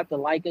 you don't have to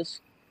like us,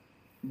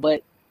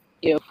 but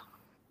if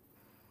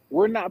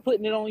we're not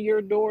putting it on your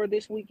door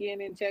this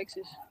weekend in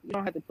Texas, you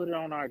don't have to put it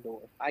on our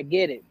door. I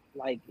get it.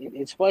 Like,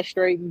 it's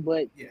frustrating,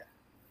 but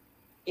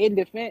in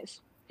defense,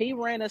 he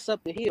ran us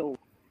up the hill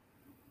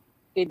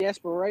in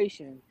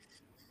desperation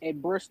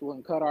at Bristol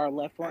and cut our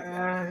left front.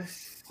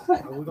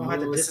 We're gonna have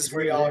to This is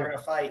where disagree y'all are there.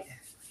 gonna fight.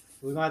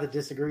 We're gonna have to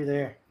disagree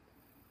there.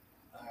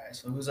 All right,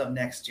 so who's up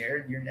next,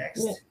 Jared? You're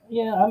next.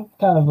 Yeah, I'm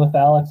kind of with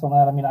Alex on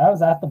that. I mean, I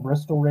was at the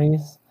Bristol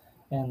race,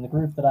 and the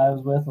group that I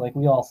was with, like,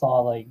 we all saw,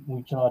 like,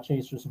 we saw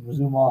Chase just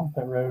zoom off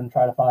pit road and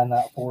try to find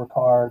that 4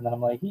 car, and then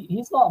I'm like,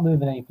 he's not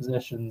moving any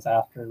positions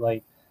after he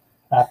like,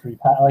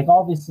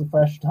 obviously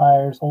fresh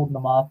tires, holding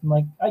them up. I'm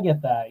like, I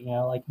get that,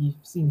 like, you've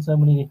seen so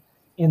many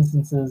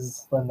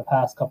instances in the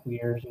past couple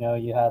years.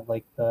 You had,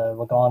 like, the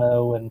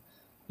Logano, and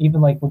even,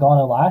 like,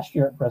 Logano last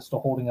year at Bristol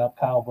holding up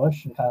Kyle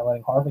Busch and kind of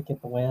letting Harvick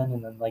get the win,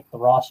 and then, like, the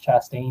Ross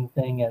Chastain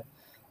thing at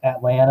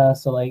Atlanta.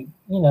 So, like,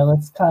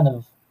 that's kind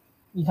of,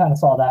 you kind of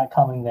saw that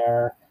coming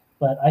there.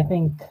 But I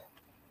think,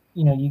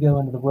 you go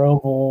into the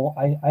Roval.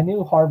 I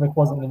knew Harvick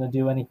wasn't going to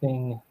do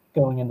anything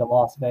going into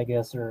Las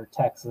Vegas or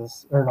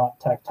Texas, or not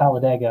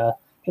Talladega,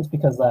 just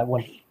because that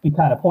would be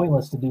kind of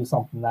pointless to do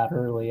something that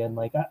early. And,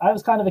 like, I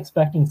was kind of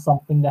expecting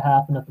something to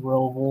happen at the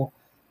Roval.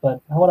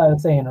 But what I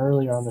was saying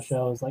earlier on the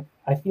show is, like,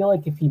 I feel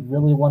like if he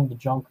really wanted to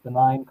junk the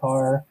 9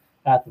 car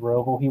at the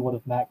Roval, he would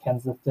have Matt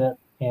Kenseth it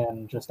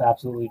and just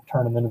absolutely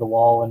turn him into the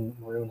wall and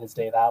ruin his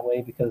day that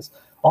way, because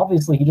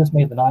obviously he just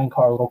made the 9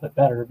 car a little bit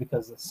better,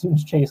 because as soon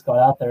as Chase got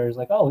out there, he's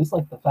like, oh, he's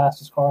like the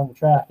fastest car on the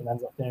track, and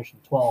ends up finishing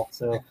 12th.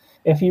 So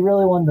if he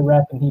really wanted to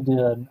wreck, and he did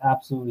an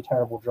absolutely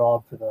terrible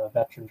job for the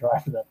veteran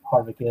driver that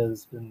Harvick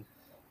is, then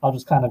I'll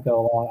just kind of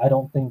go along. I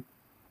don't think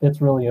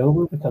it's really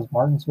over, because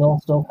Martinsville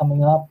is still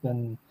coming up,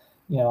 and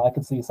I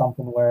could see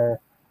something where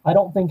I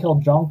don't think he'll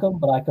junk him,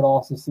 but I could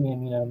also see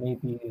him,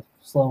 maybe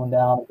slowing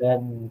down a bit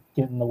and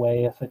get in the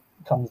way if it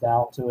comes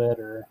down to it,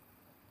 or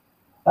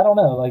I don't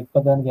know. Like,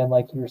 but then again,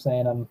 like you were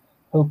saying, I'm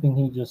hoping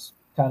he just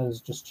kind of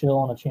is just chill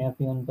on a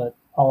champion. But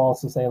I'll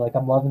also say, like,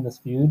 I'm loving this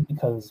feud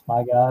because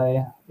my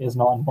guy is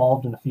not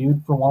involved in a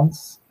feud for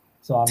once,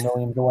 so I'm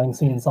really enjoying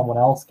seeing someone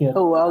else get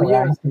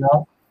harassed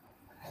up.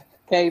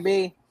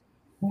 KB.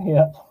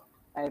 Yep.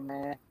 Hey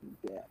man,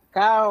 yeah.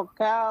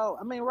 Kyle.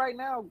 I mean, right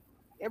now,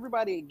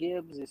 everybody at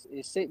Gibbs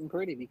is sitting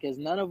pretty because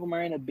none of them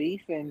are in a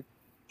beef, and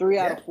 3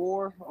 out of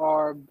 4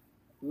 are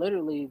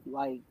literally,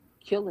 like,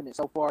 killing it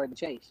so far in the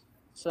chase.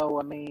 So,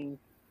 I mean,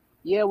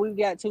 yeah, we've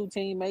got 2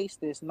 teammates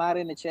that's not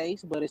in the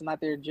chase, but it's not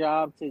their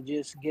job to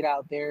just get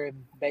out there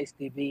and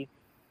basically be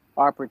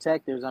our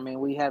protectors. I mean,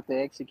 we have to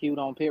execute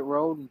on pit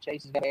road, and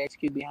Chase has got to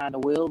execute behind the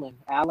wheel, and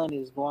Allen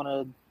is going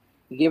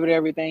to give it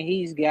everything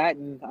he's got.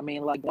 And, I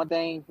mean, like, one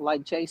thing,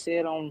 like Chase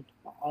said on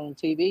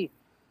TV,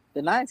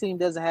 the 9 team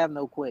doesn't have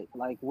no quit.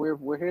 Like,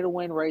 we're here to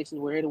win races.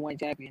 We're here to win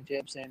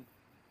championships. And,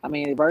 I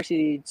mean,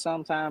 adversity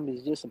sometimes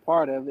is just a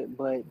part of it,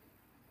 but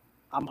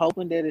I'm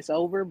hoping that it's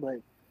over. But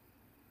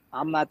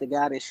I'm not the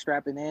guy that's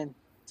strapping in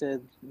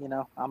to,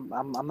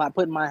 I'm not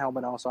putting my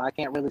helmet on, so I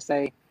can't really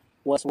say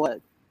what's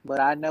what. But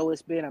I know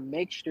it's been a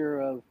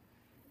mixture of,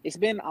 it's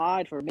been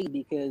odd for me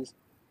because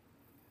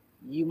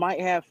you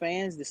might have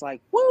fans that's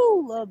like,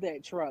 woo, love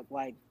that truck,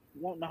 like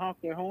wanting to honk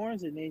their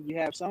horns, and then you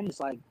have some that's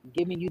like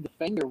giving you the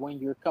finger when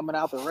you're coming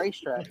out the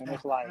racetrack, and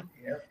it's like,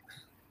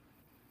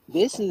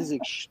 this is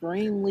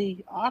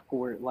extremely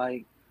awkward.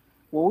 Like,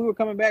 when we were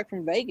coming back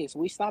from Vegas,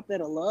 we stopped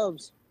at a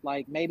Love's,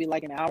 like maybe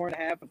like an hour and a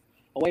half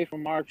away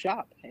from our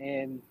shop,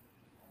 and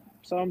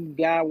some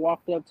guy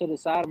walked up to the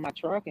side of my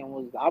truck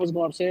and I was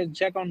going upstairs to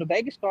check on the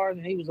Vegas cars,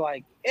 and he was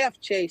like, F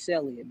Chase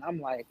Elliott. And I'm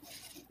like,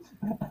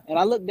 and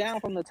I looked down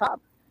from the top,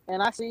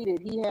 and I see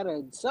that he had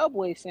a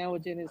Subway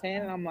sandwich in his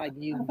hand, and I'm like,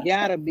 you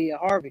gotta be a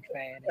Harvick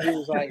fan. And he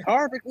was like,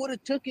 Harvick would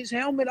have took his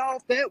helmet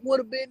off. That would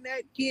have been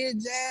that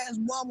kid's ass,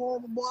 blah, blah,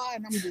 blah, blah.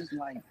 And I'm just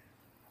like,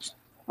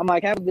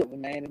 have a good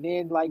one, man. And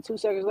then, like, 2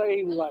 seconds later,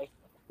 he was like,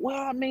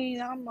 well, I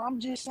mean, I'm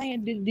just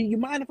saying, do you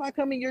mind if I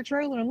come in your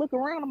trailer and look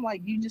around? I'm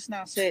like, you just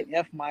now said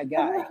F my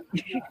guy.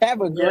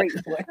 Have a great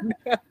one.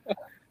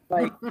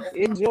 Like,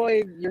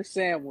 enjoy your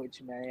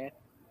sandwich, man.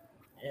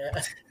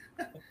 Yeah.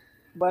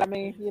 But I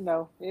mean,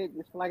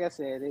 like I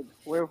said,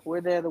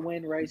 we're there to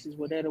win races.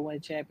 We're there to win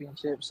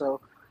championships.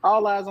 So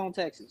all eyes on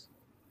Texas.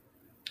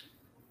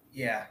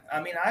 Yeah,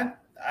 I mean,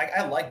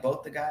 I like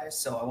both the guys,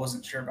 so I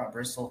wasn't sure about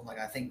Bristol. Like,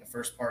 I think the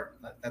first part,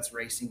 that's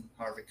racing,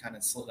 Harvick kind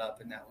of slid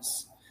up, and that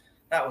was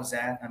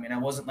that. I mean, I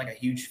wasn't like a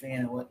huge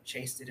fan of what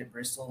Chase did at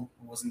Bristol.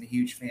 I wasn't a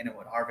huge fan of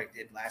what Harvick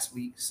did last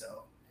week.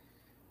 So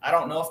I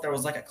don't know if there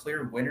was like a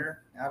clear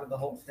winner out of the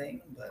whole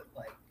thing, but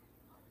like,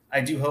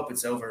 I do hope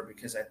it's over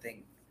because I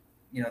think,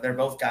 they're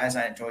both guys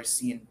I enjoy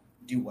seeing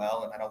do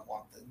well, and I don't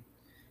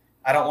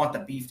want the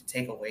beef to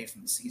take away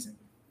from the season.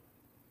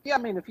 Yeah, I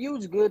mean, the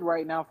feud's good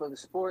right now for the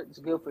sport. It's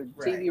good for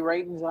TV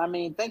ratings. I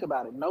mean, think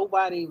about it.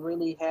 Nobody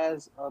really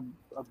has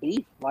a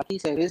beef. Like he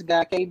said, his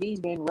guy KB's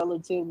been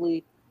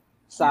relatively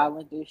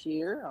silent this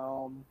year.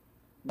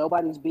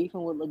 Nobody's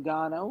beefing with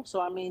Logano.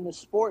 So, I mean, the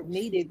sport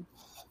needed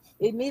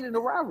a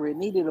rivalry. It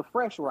needed a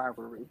fresh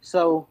rivalry.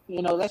 So,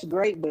 that's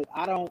great, but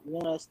I don't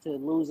want us to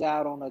lose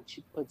out on a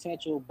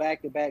potential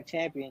back-to-back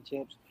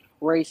championships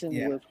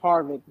racing with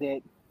Harvick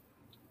that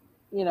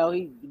you know,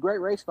 he's a great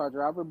race car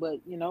driver, but,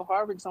 you know,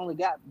 Harvick's only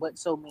got but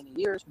so many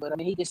years. But, I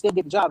mean, he can still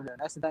get the job done.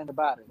 That's the thing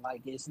about it.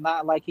 Like, it's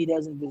not like he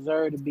doesn't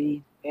deserve to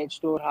be at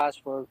Stewart-Haas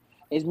for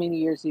as many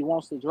years as he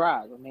wants to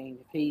drive. I mean,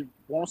 if he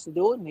wants to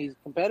do it and he's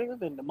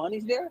competitive and the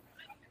money's there,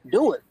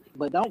 do it.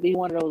 But don't be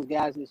one of those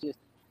guys that's just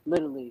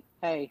literally,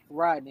 hey,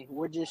 Rodney,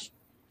 we're just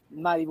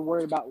not even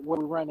worried about where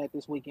we run at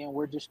this weekend.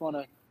 We're just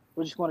gonna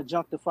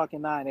junk the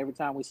fucking 9 every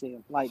time we see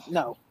him. Like,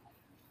 no.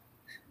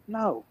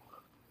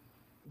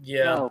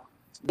 Yeah. No.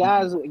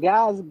 Guys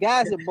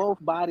at both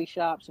body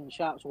shops and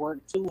shops work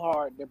too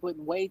hard. They're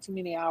putting way too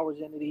many hours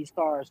into these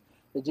cars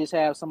to just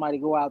have somebody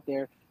go out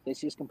there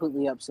that's just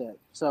completely upset.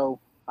 So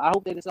I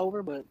hope that it's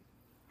over, but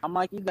I'm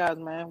like you guys,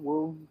 man.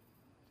 We'll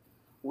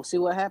see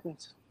what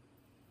happens.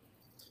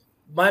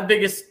 My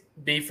biggest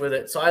beef with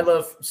it, so I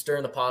love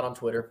stirring the pot on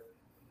Twitter.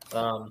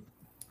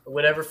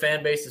 Whatever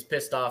fan base is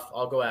pissed off,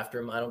 I'll go after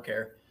him. I don't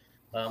care.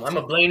 I'm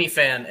a Blaney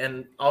fan,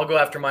 and I'll go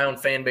after my own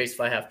fan base if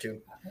I have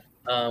to.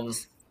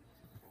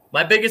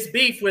 My biggest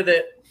beef with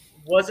it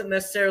wasn't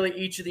necessarily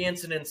each of the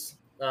incidents,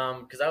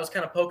 because I was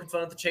kind of poking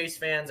fun at the Chase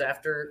fans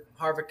after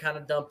Harvick kind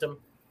of dumped him,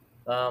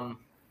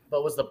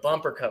 but was the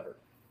bumper cover.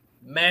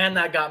 Man,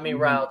 that got me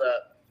riled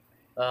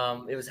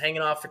up. It was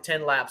hanging off for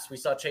 10 laps. We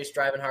saw Chase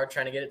driving hard,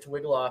 trying to get it to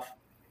wiggle off.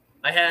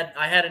 I had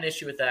an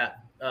issue with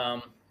that.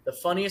 The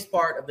funniest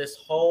part of this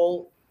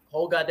whole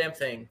goddamn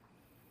thing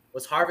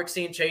was Harvick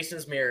seeing Chase in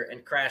his mirror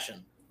and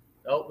crashing.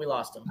 Oh, we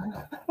lost him.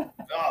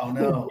 Oh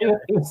no!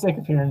 He was sick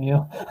of hearing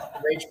you.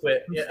 Rage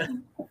quit. Yeah.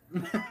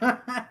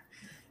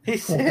 He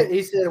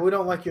said we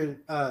don't like your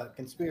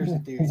conspiracy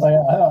theories. He's like,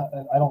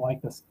 I don't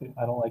like this.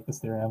 I don't like this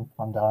theory.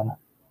 I'm done.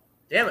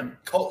 Damn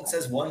it. Colton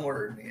says one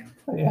word, man.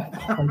 Yeah.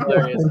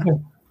 Hilarious.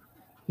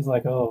 He's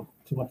like, oh,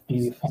 too much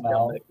beef. I'm Down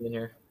out. back in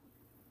here.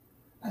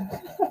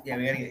 Yeah,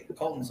 we gotta get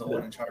Colton's the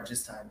one in charge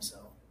this time. So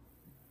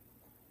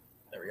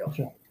There we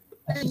go.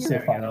 That's just so There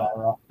we funny, go.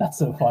 Ira. That's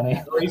so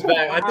funny. Oh, he's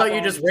back. I thought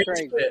you just iPhone is rage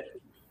crazy.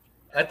 quit.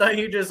 I thought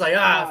you just like,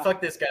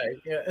 fuck this guy.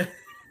 Yeah.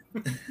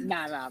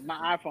 Nah,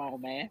 my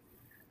iPhone, man.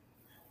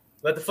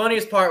 But the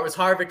funniest part was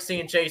Harvick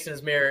seeing Chase in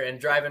his mirror and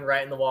driving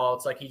right in the wall.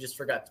 It's like he just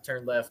forgot to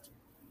turn left.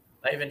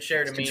 I even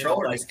shared a meme.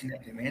 controller Like,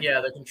 disconnected, man.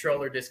 yeah, the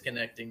controller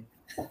disconnecting.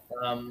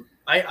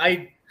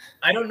 I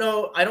don't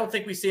know. I don't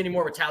think we see any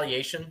more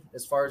retaliation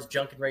as far as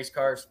junking race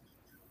cars.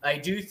 I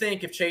do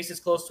think if Chase is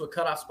close to a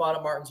cutoff spot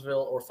at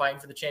Martinsville or fighting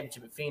for the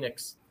championship at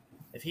Phoenix,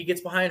 if he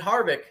gets behind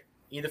Harvick,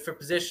 either for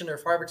position or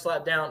if Harvick's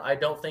slapped down, I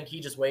don't think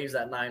he just waves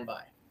that 9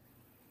 by.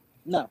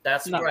 No,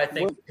 That's no, where I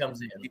think it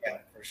comes in. Yeah,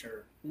 for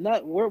sure.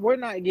 we're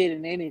not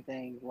getting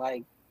anything.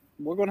 Like,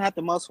 we're gonna have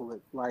to muscle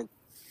it. Like,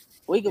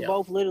 we could Yeah.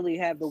 both literally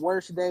have the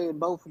worst day and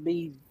both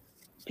be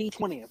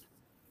P20th.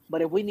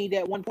 But if we need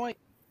that 1 point,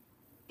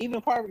 even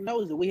if Harvick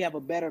knows that we have a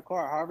better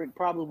car, Harvick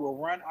probably will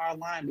run our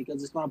line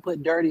because it's going to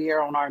put dirty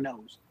air on our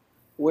nose.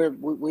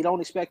 We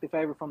don't expect the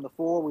favor from the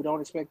 4. We don't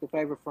expect the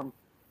favor from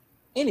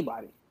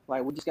anybody.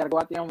 Like, we just got to go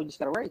out there and we just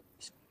got to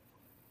race.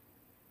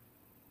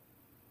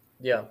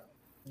 Yeah.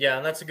 Yeah,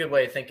 and that's a good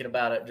way of thinking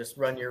about it. Just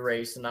run your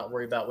race and not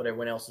worry about what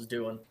everyone else is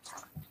doing.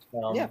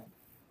 Yeah.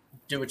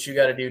 Do what you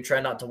got to do.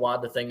 Try not to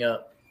wad the thing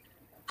up.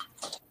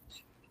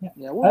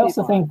 Yeah, I we'll be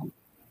also fine.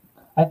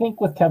 think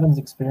with Kevin's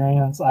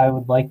experience, I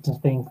would like to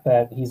think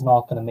that he's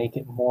not going to make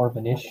it more of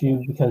an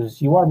issue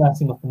because you are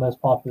messing with the most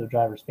popular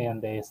driver's fan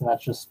base, and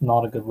that's just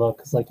not a good look.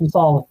 Because like you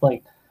saw with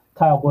like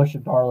Kyle Busch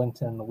at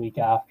Darlington the week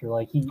after,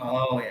 like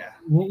Oh yeah.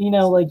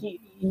 like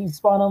he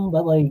spun him,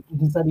 but like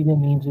he said he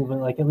didn't mean to, but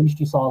like at least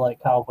you saw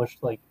like Kyle Busch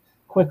like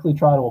quickly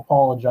try to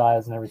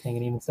apologize and everything,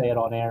 and even say it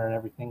on air and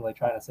everything, like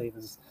trying to save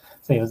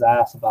his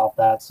ass about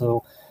that.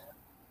 So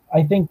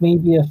I think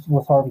maybe if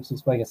with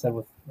Harvick's, like I said,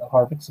 with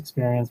Harvick's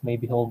experience,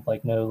 maybe he'll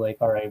like know like,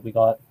 all right, we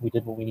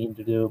did what we needed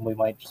to do, and we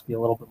might just be a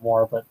little bit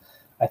more. But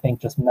I think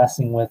just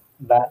messing with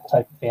that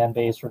type of fan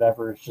base or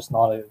whatever is just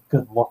not a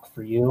good look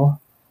for you,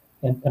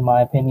 in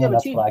my opinion. Yeah,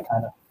 but That's what I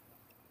kind of.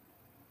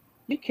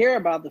 You care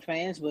about the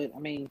fans, but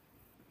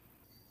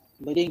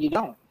but then you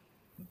don't.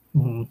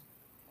 Mm-hmm.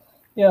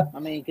 Yeah. I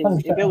mean, because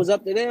if Understand. it was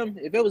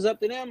up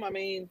to them, I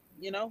mean,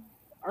 you know,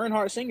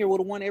 Earnhardt Sr.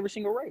 would have won every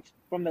single race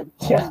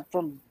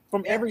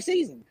from every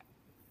season.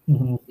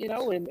 Mm-hmm. You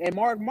know, and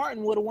Mark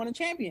Martin would have won a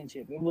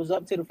championship. It was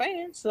up to the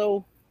fans.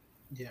 So,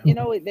 Yeah. you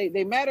know,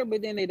 they matter,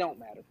 but then they don't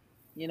matter.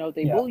 You know, if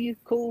they boo you,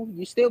 cool.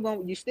 You still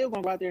gonna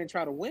go out there and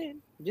try to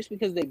win. Just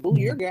because they boo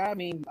your guy. I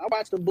mean, I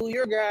watched them boo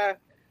your guy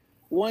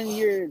 1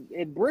 year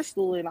at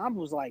Bristol, and I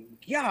was like,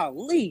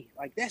 golly,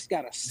 like that's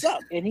gotta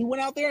suck. And he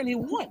went out there and he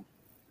won.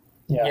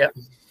 Yeah. Yep.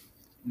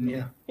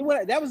 Yeah.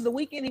 That was the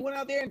weekend he went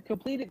out there and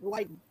completed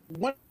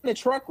won the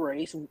truck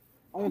race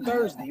on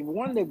Thursday,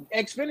 won the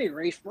Xfinity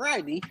race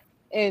Friday,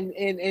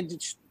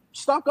 and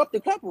stock up the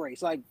Cup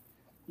race. Like,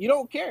 you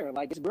don't care.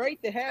 Like, it's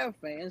great to have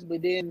fans,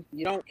 but then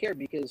you don't care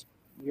because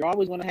you're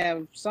always going to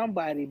have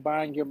somebody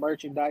buying your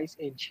merchandise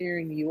and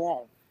cheering you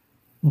on.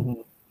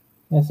 Mm-hmm.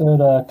 And so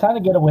to kind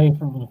of get away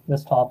from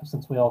this topic,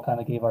 since we all kind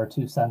of gave our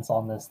 2 cents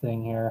on this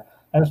thing here,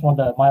 I just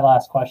wanted to. My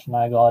last question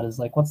I got is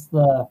like, what's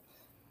the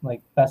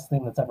best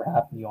thing that's ever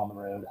happened to you on the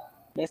road?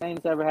 Best thing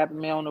that's ever happened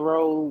to me on the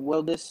road.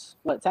 Well,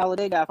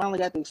 Talladega, I finally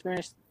got to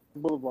experience the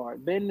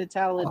Boulevard. Been to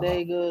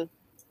Talladega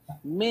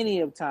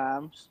many of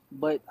times,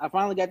 but I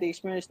finally got to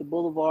experience the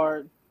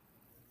Boulevard.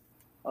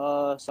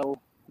 So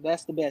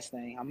that's the best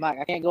thing.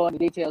 I can't go into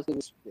details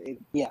because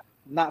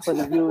not for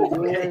the viewers'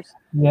 ears.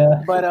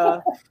 Yeah.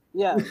 But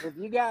yeah, if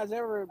you guys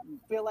ever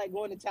feel like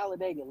going to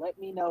Talladega, let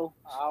me know.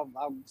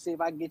 I'll see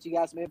if I can get you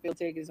guys some infield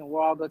tickets and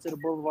we'll all go to the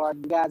Boulevard.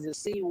 You guys will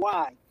see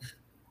why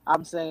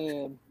I'm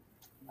saying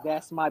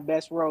that's my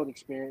best road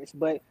experience.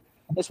 But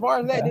as far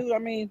as that, dude, I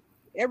mean,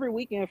 every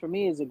weekend for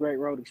me is a great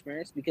road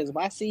experience because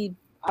when I see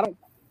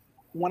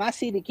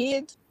the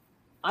kids,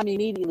 I'm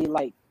immediately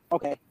like,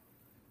 okay,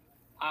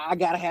 I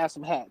gotta have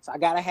some hats. I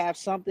gotta have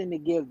something to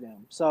give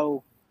them.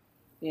 So,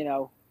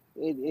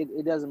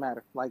 it doesn't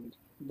matter. Like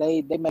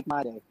they make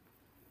my day.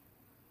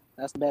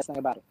 That's the best thing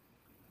about it.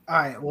 All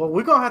right. Well,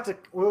 we're gonna have to.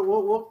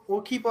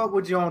 We'll keep up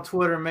with you on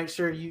Twitter and make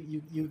sure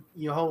we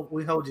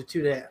hold you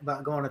to that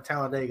about going to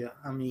Talladega.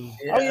 I mean,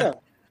 Oh yeah.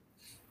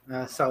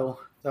 But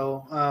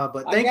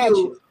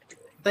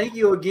thank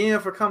you again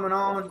for coming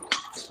on.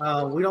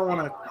 We don't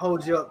want to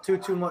hold you up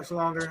too much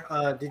longer.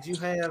 Did you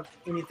have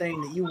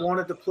anything that you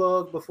wanted to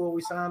plug before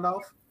we signed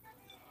off?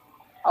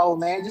 Oh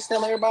man, just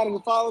tell everybody to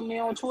follow me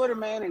on Twitter,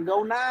 man, and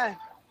go 9.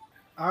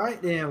 All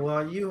right then.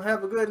 Well, you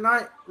have a good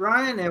night,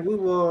 Ryan, and we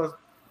will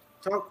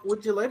talk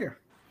with you later.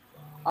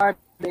 All right,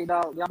 big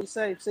dog. Y'all be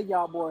safe. See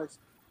y'all, boys.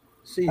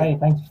 See you. Hey,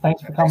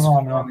 thanks for coming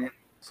on, man.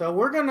 So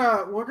we're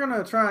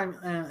gonna try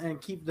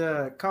and keep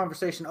the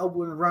conversation open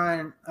with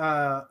Ryan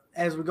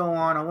as we go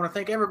on. I want to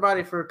thank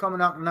everybody for coming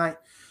out tonight,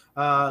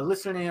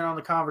 listening in on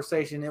the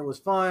conversation. It was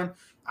fun.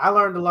 I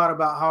learned a lot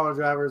about hauler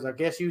drivers. I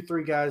guess you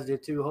 3 guys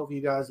did too. Hope you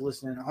guys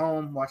listening at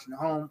home, watching at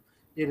home,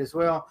 did as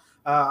well.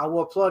 I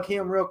will plug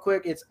him real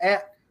quick. It's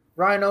at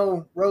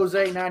Rhino Rose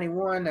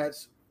 91.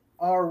 That's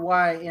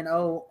RYNOROZAY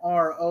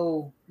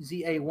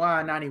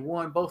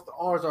 91. Both the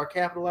R's are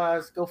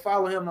capitalized. Go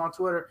follow him on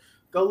Twitter.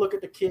 Go look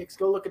at the kicks.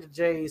 Go look at the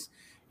J's,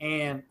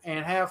 and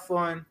have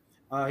fun.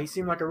 He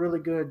seemed like a really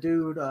good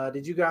dude.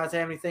 Did you guys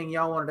have anything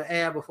y'all wanted to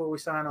add before we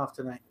sign off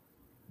tonight?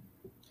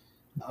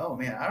 Oh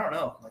man, I don't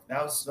know. Like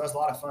that was a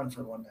lot of fun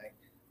for one night.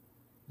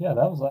 Yeah,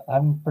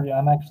 I'm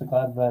actually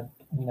glad that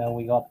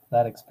we got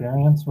that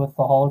experience with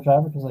the hauler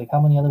driver because like how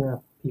many other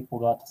people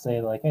got to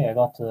say like, hey, I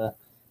got to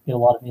get a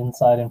lot of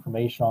inside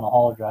information on a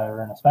hauler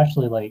driver and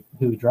especially like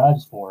who he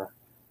drives for.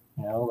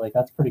 Like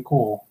that's pretty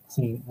cool.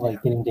 Seeing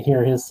getting to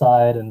hear his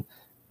side and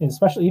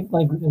especially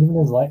like even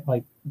his life,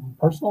 like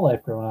personal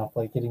life growing up,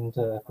 like getting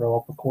to grow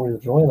up with Corey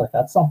LaJoie, like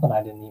that's something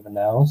I didn't even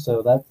know.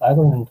 So that I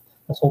learned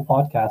this whole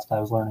podcast, I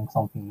was learning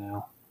something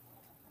new.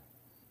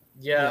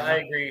 Yeah, I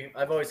agree.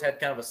 I've always had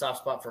kind of a soft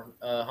spot for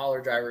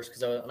hauler drivers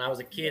because when I was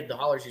a kid, the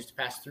haulers used to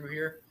pass through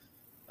here.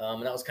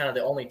 And that was kind of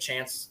the only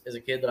chance as a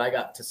kid that I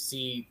got to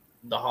see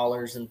the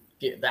haulers and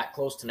get that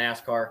close to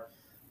NASCAR.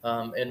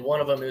 And one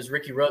of them is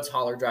Ricky Rudd's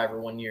hauler driver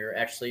one year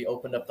actually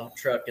opened up the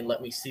truck and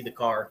let me see the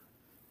car.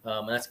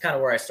 And that's kind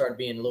of where I started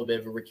being a little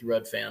bit of a Ricky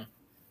Rudd fan.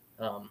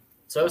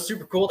 So it was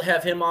super cool to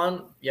have him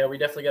on. Yeah, we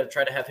definitely got to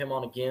try to have him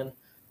on again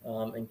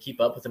and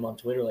keep up with him on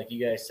Twitter. Like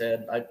you guys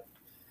said,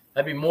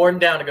 I'd be more than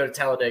down to go to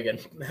Talladega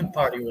and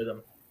party with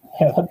him.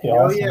 Yeah, that'd be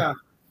awesome. Yeah.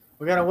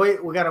 We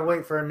gotta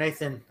wait for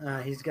Nathan.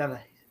 He's got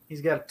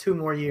 2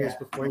 more years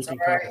before he can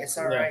come. It's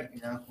all right.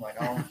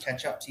 Like I'll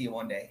catch up to you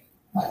one day.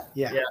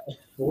 Yeah.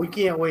 Well, we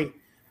can't wait.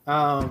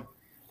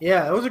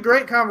 Yeah, it was a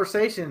great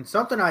conversation.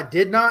 Something I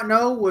did not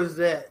know was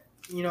that,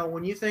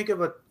 when you think of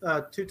a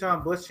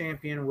 2-time Busch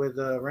champion with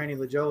Randy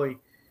LaJoie,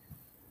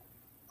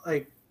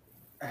 like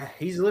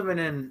he's living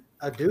in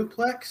a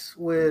duplex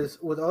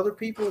with other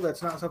people.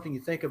 That's not something you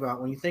think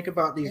about when you think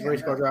about these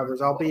race car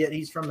drivers, albeit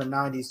he's from the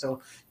 90s.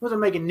 So he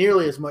wasn't making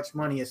nearly as much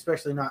money,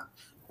 especially not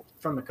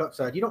from the Cup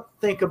side. You don't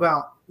think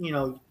about,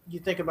 you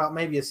think about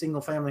maybe a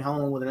single family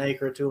home with an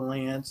acre or 2 of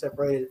land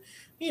separated,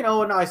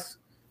 a nice,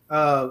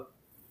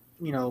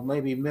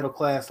 maybe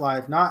middle-class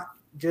life, not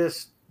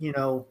just,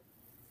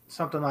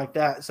 something like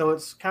that. So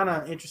it's kind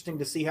of interesting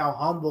to see how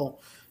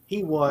humble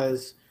he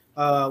was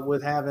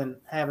with having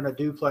a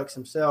duplex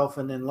himself,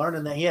 and then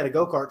learning that he had a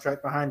go-kart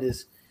track behind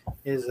his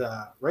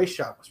race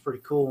shop was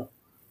pretty cool.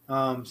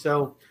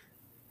 So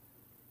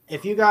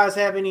if you guys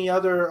have any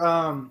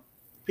other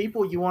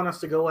people you want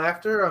us to go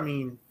after, I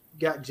mean,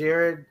 got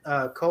Jared,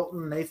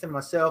 Colton, Nathan,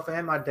 myself,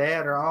 and my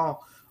dad are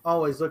all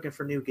always looking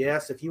for new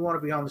guests. If you want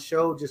to be on the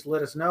show, just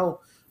let us know.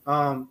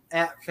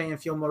 At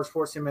FanFuel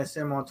Motorsports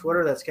MSM on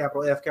Twitter. That's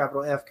capital F,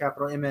 capital F,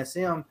 capital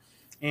MSM.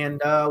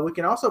 And we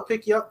can also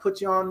pick you up,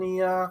 put you on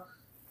the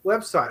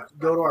website.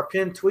 Go to our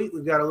pinned tweet.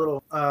 We've got a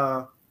little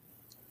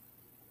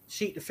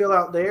sheet to fill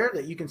out there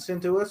that you can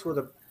send to us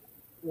with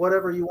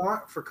whatever you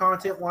want for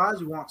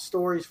content-wise. You want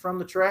stories from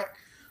the track,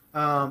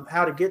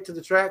 how to get to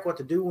the track, what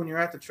to do when you're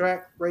at the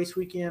track, race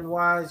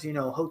weekend-wise,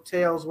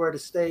 hotels, where to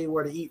stay,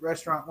 where to eat,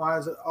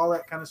 restaurant-wise, all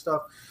that kind of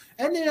stuff.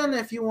 And then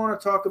if you want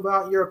to talk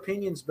about your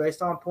opinions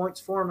based on points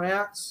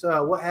formats,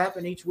 what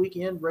happened each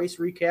weekend, race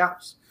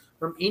recaps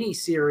from any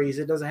series.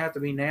 It doesn't have to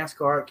be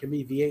NASCAR. It can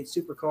be V8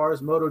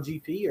 Supercars,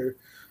 MotoGP, or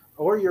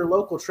or your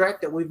local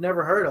track that we've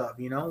never heard of.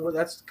 You know,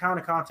 that's the kind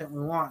of content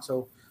we want.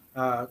 So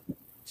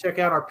check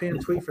out our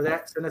pinned tweet for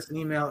that. Send us an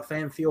email at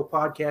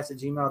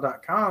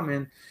fanfieldpodcast@gmail.com.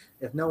 And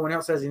if no one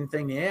else has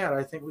anything to add,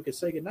 I think we could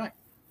say goodnight.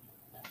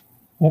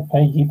 Yep.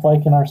 Hey, keep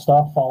liking our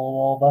stuff. Follow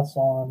all of us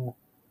on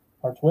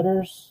our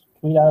Twitters.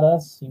 Tweet at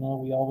us. You know,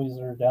 we always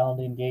are down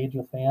to engage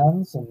with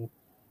fans. And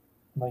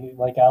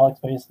like Alex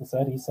basically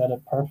said, he said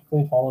it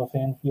perfectly. Follow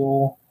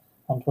FanFuel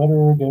on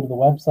Twitter. Go to the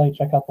website.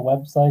 Check out the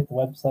website. The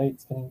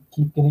website's going to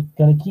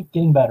keep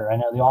getting better. I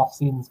know the off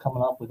season's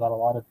coming up. We've got a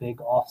lot of big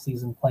off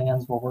season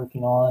plans we're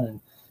working on, and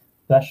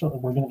especially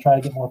we're going to try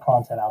to get more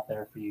content out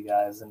there for you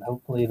guys. And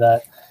hopefully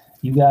that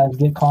you guys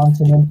get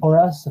content in for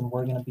us, and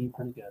we're going to be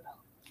pretty good.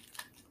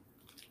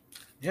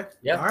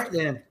 Yeah. All right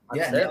then.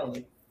 Yeah.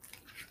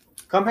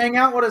 Come hang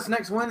out with us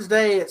next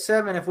Wednesday at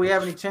 7. If we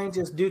have any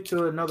changes due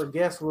to another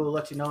guest, we'll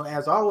let you know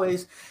as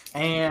always.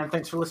 And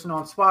thanks for listening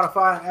on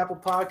Spotify, Apple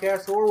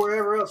Podcasts, or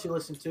wherever else you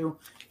listen to.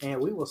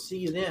 And we will see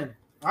you then.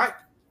 All right.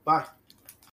 Bye.